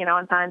it? Or,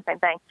 on time, same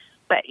thing.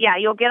 But, yeah,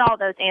 you'll get all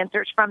those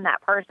answers from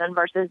that person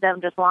versus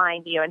them just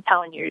lying to you and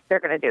telling you they're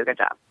going to do a good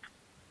job.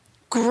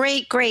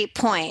 Great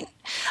point.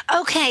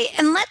 Okay,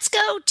 and let's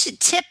go to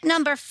tip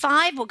number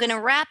 5. We're going to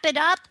wrap it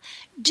up.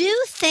 Do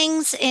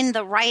things in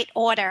the right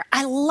order.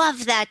 I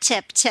love that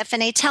tip,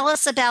 Tiffany. Tell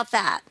us about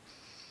that.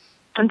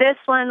 And this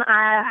one,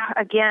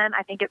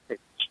 I think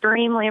it's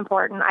extremely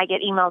important. I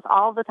get emails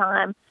all the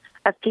time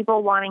of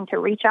people wanting to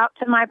reach out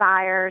to my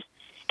buyers,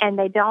 and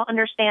they don't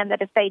understand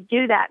that if they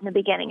do that in the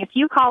beginning, if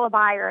you call a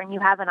buyer and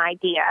you have an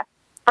idea,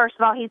 first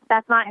of all,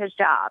 that's not his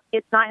job.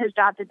 It's not his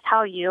job to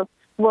tell you,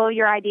 will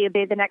your idea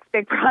be the next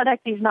big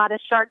product? He's not a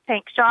Shark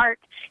Tank shark.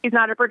 He's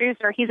not a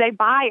producer. He's a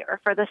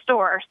buyer for the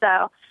store.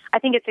 So I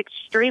think it's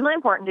extremely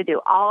important to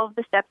do all of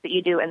the steps that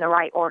you do in the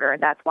right order,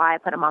 and that's why I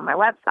put them on my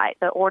website,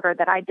 the order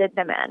that I did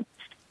them in,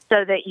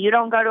 so that you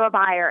don't go to a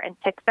buyer and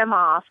tick them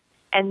off,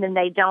 and then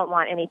they don't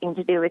want anything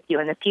to do with you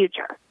in the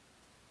future.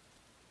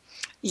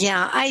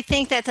 Yeah, I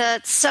think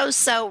that's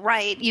so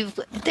right.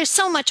 There's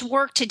so much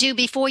work to do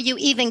before you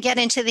even get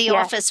into the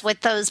office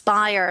with those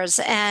buyers,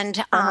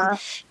 and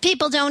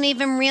people don't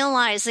even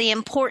realize the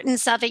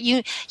importance of it.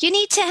 You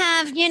need to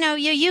have,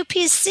 your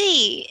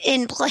UPC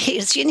in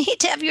place. You need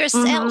to have your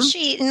sales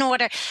sheet in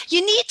order. You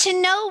need to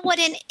know what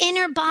an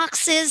inner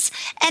box is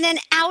and an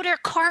outer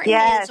carton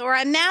is, or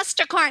a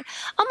master carton.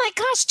 Oh my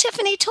gosh,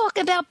 Tiffany, talk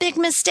about big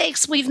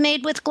mistakes we've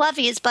made with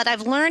Glovies, but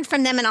I've learned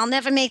from them, and I'll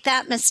never make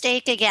that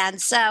mistake again.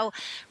 So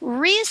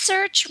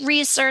research.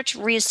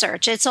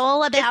 It's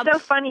all about... It's so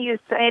funny you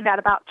say that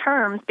about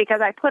terms,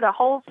 because I put a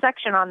whole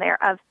section on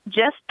there of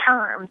just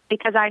terms,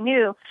 because I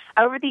knew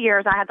over the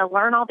years I had to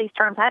learn all these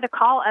terms. I had to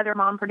call other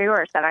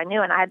mompreneurs that I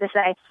knew, and I had to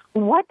say,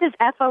 what does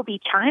FOB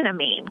China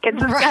mean? Because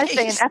this guy's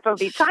saying FOB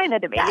China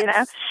to me,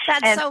 That's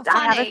and so funny.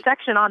 I have a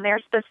section on there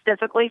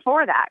specifically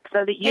for that,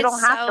 so that you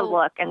don't have to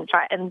look and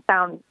try and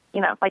sound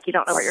like you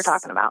don't know what you're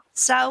talking about.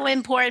 So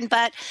important,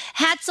 but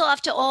hats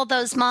off to all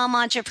those mom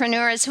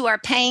entrepreneurs who are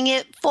paying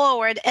it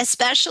forward,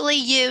 especially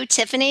you,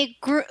 Tiffany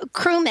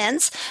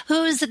Krumens,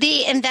 who's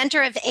the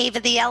inventor of Ava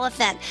the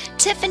Elephant.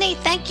 Tiffany,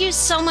 thank you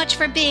so much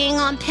for being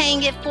on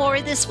Paying It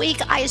Forward this week.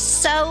 I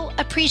so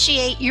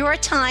appreciate your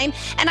time,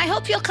 and I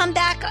hope you'll come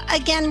back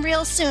again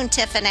real soon,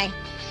 Tiffany.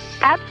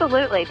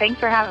 Absolutely. Thanks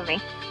for having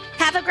me.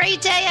 Have a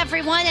great day,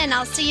 everyone, and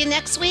I'll see you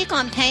next week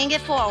on Paying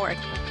It Forward.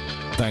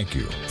 Thank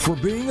you for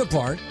being a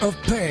part of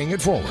Paying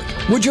It Forward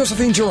with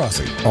Josephine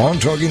Girassi on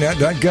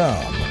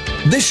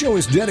TogiNet.com. This show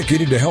is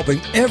dedicated to helping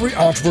every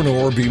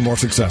entrepreneur be more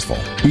successful.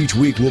 Each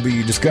week we'll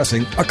be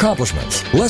discussing accomplishments, lessons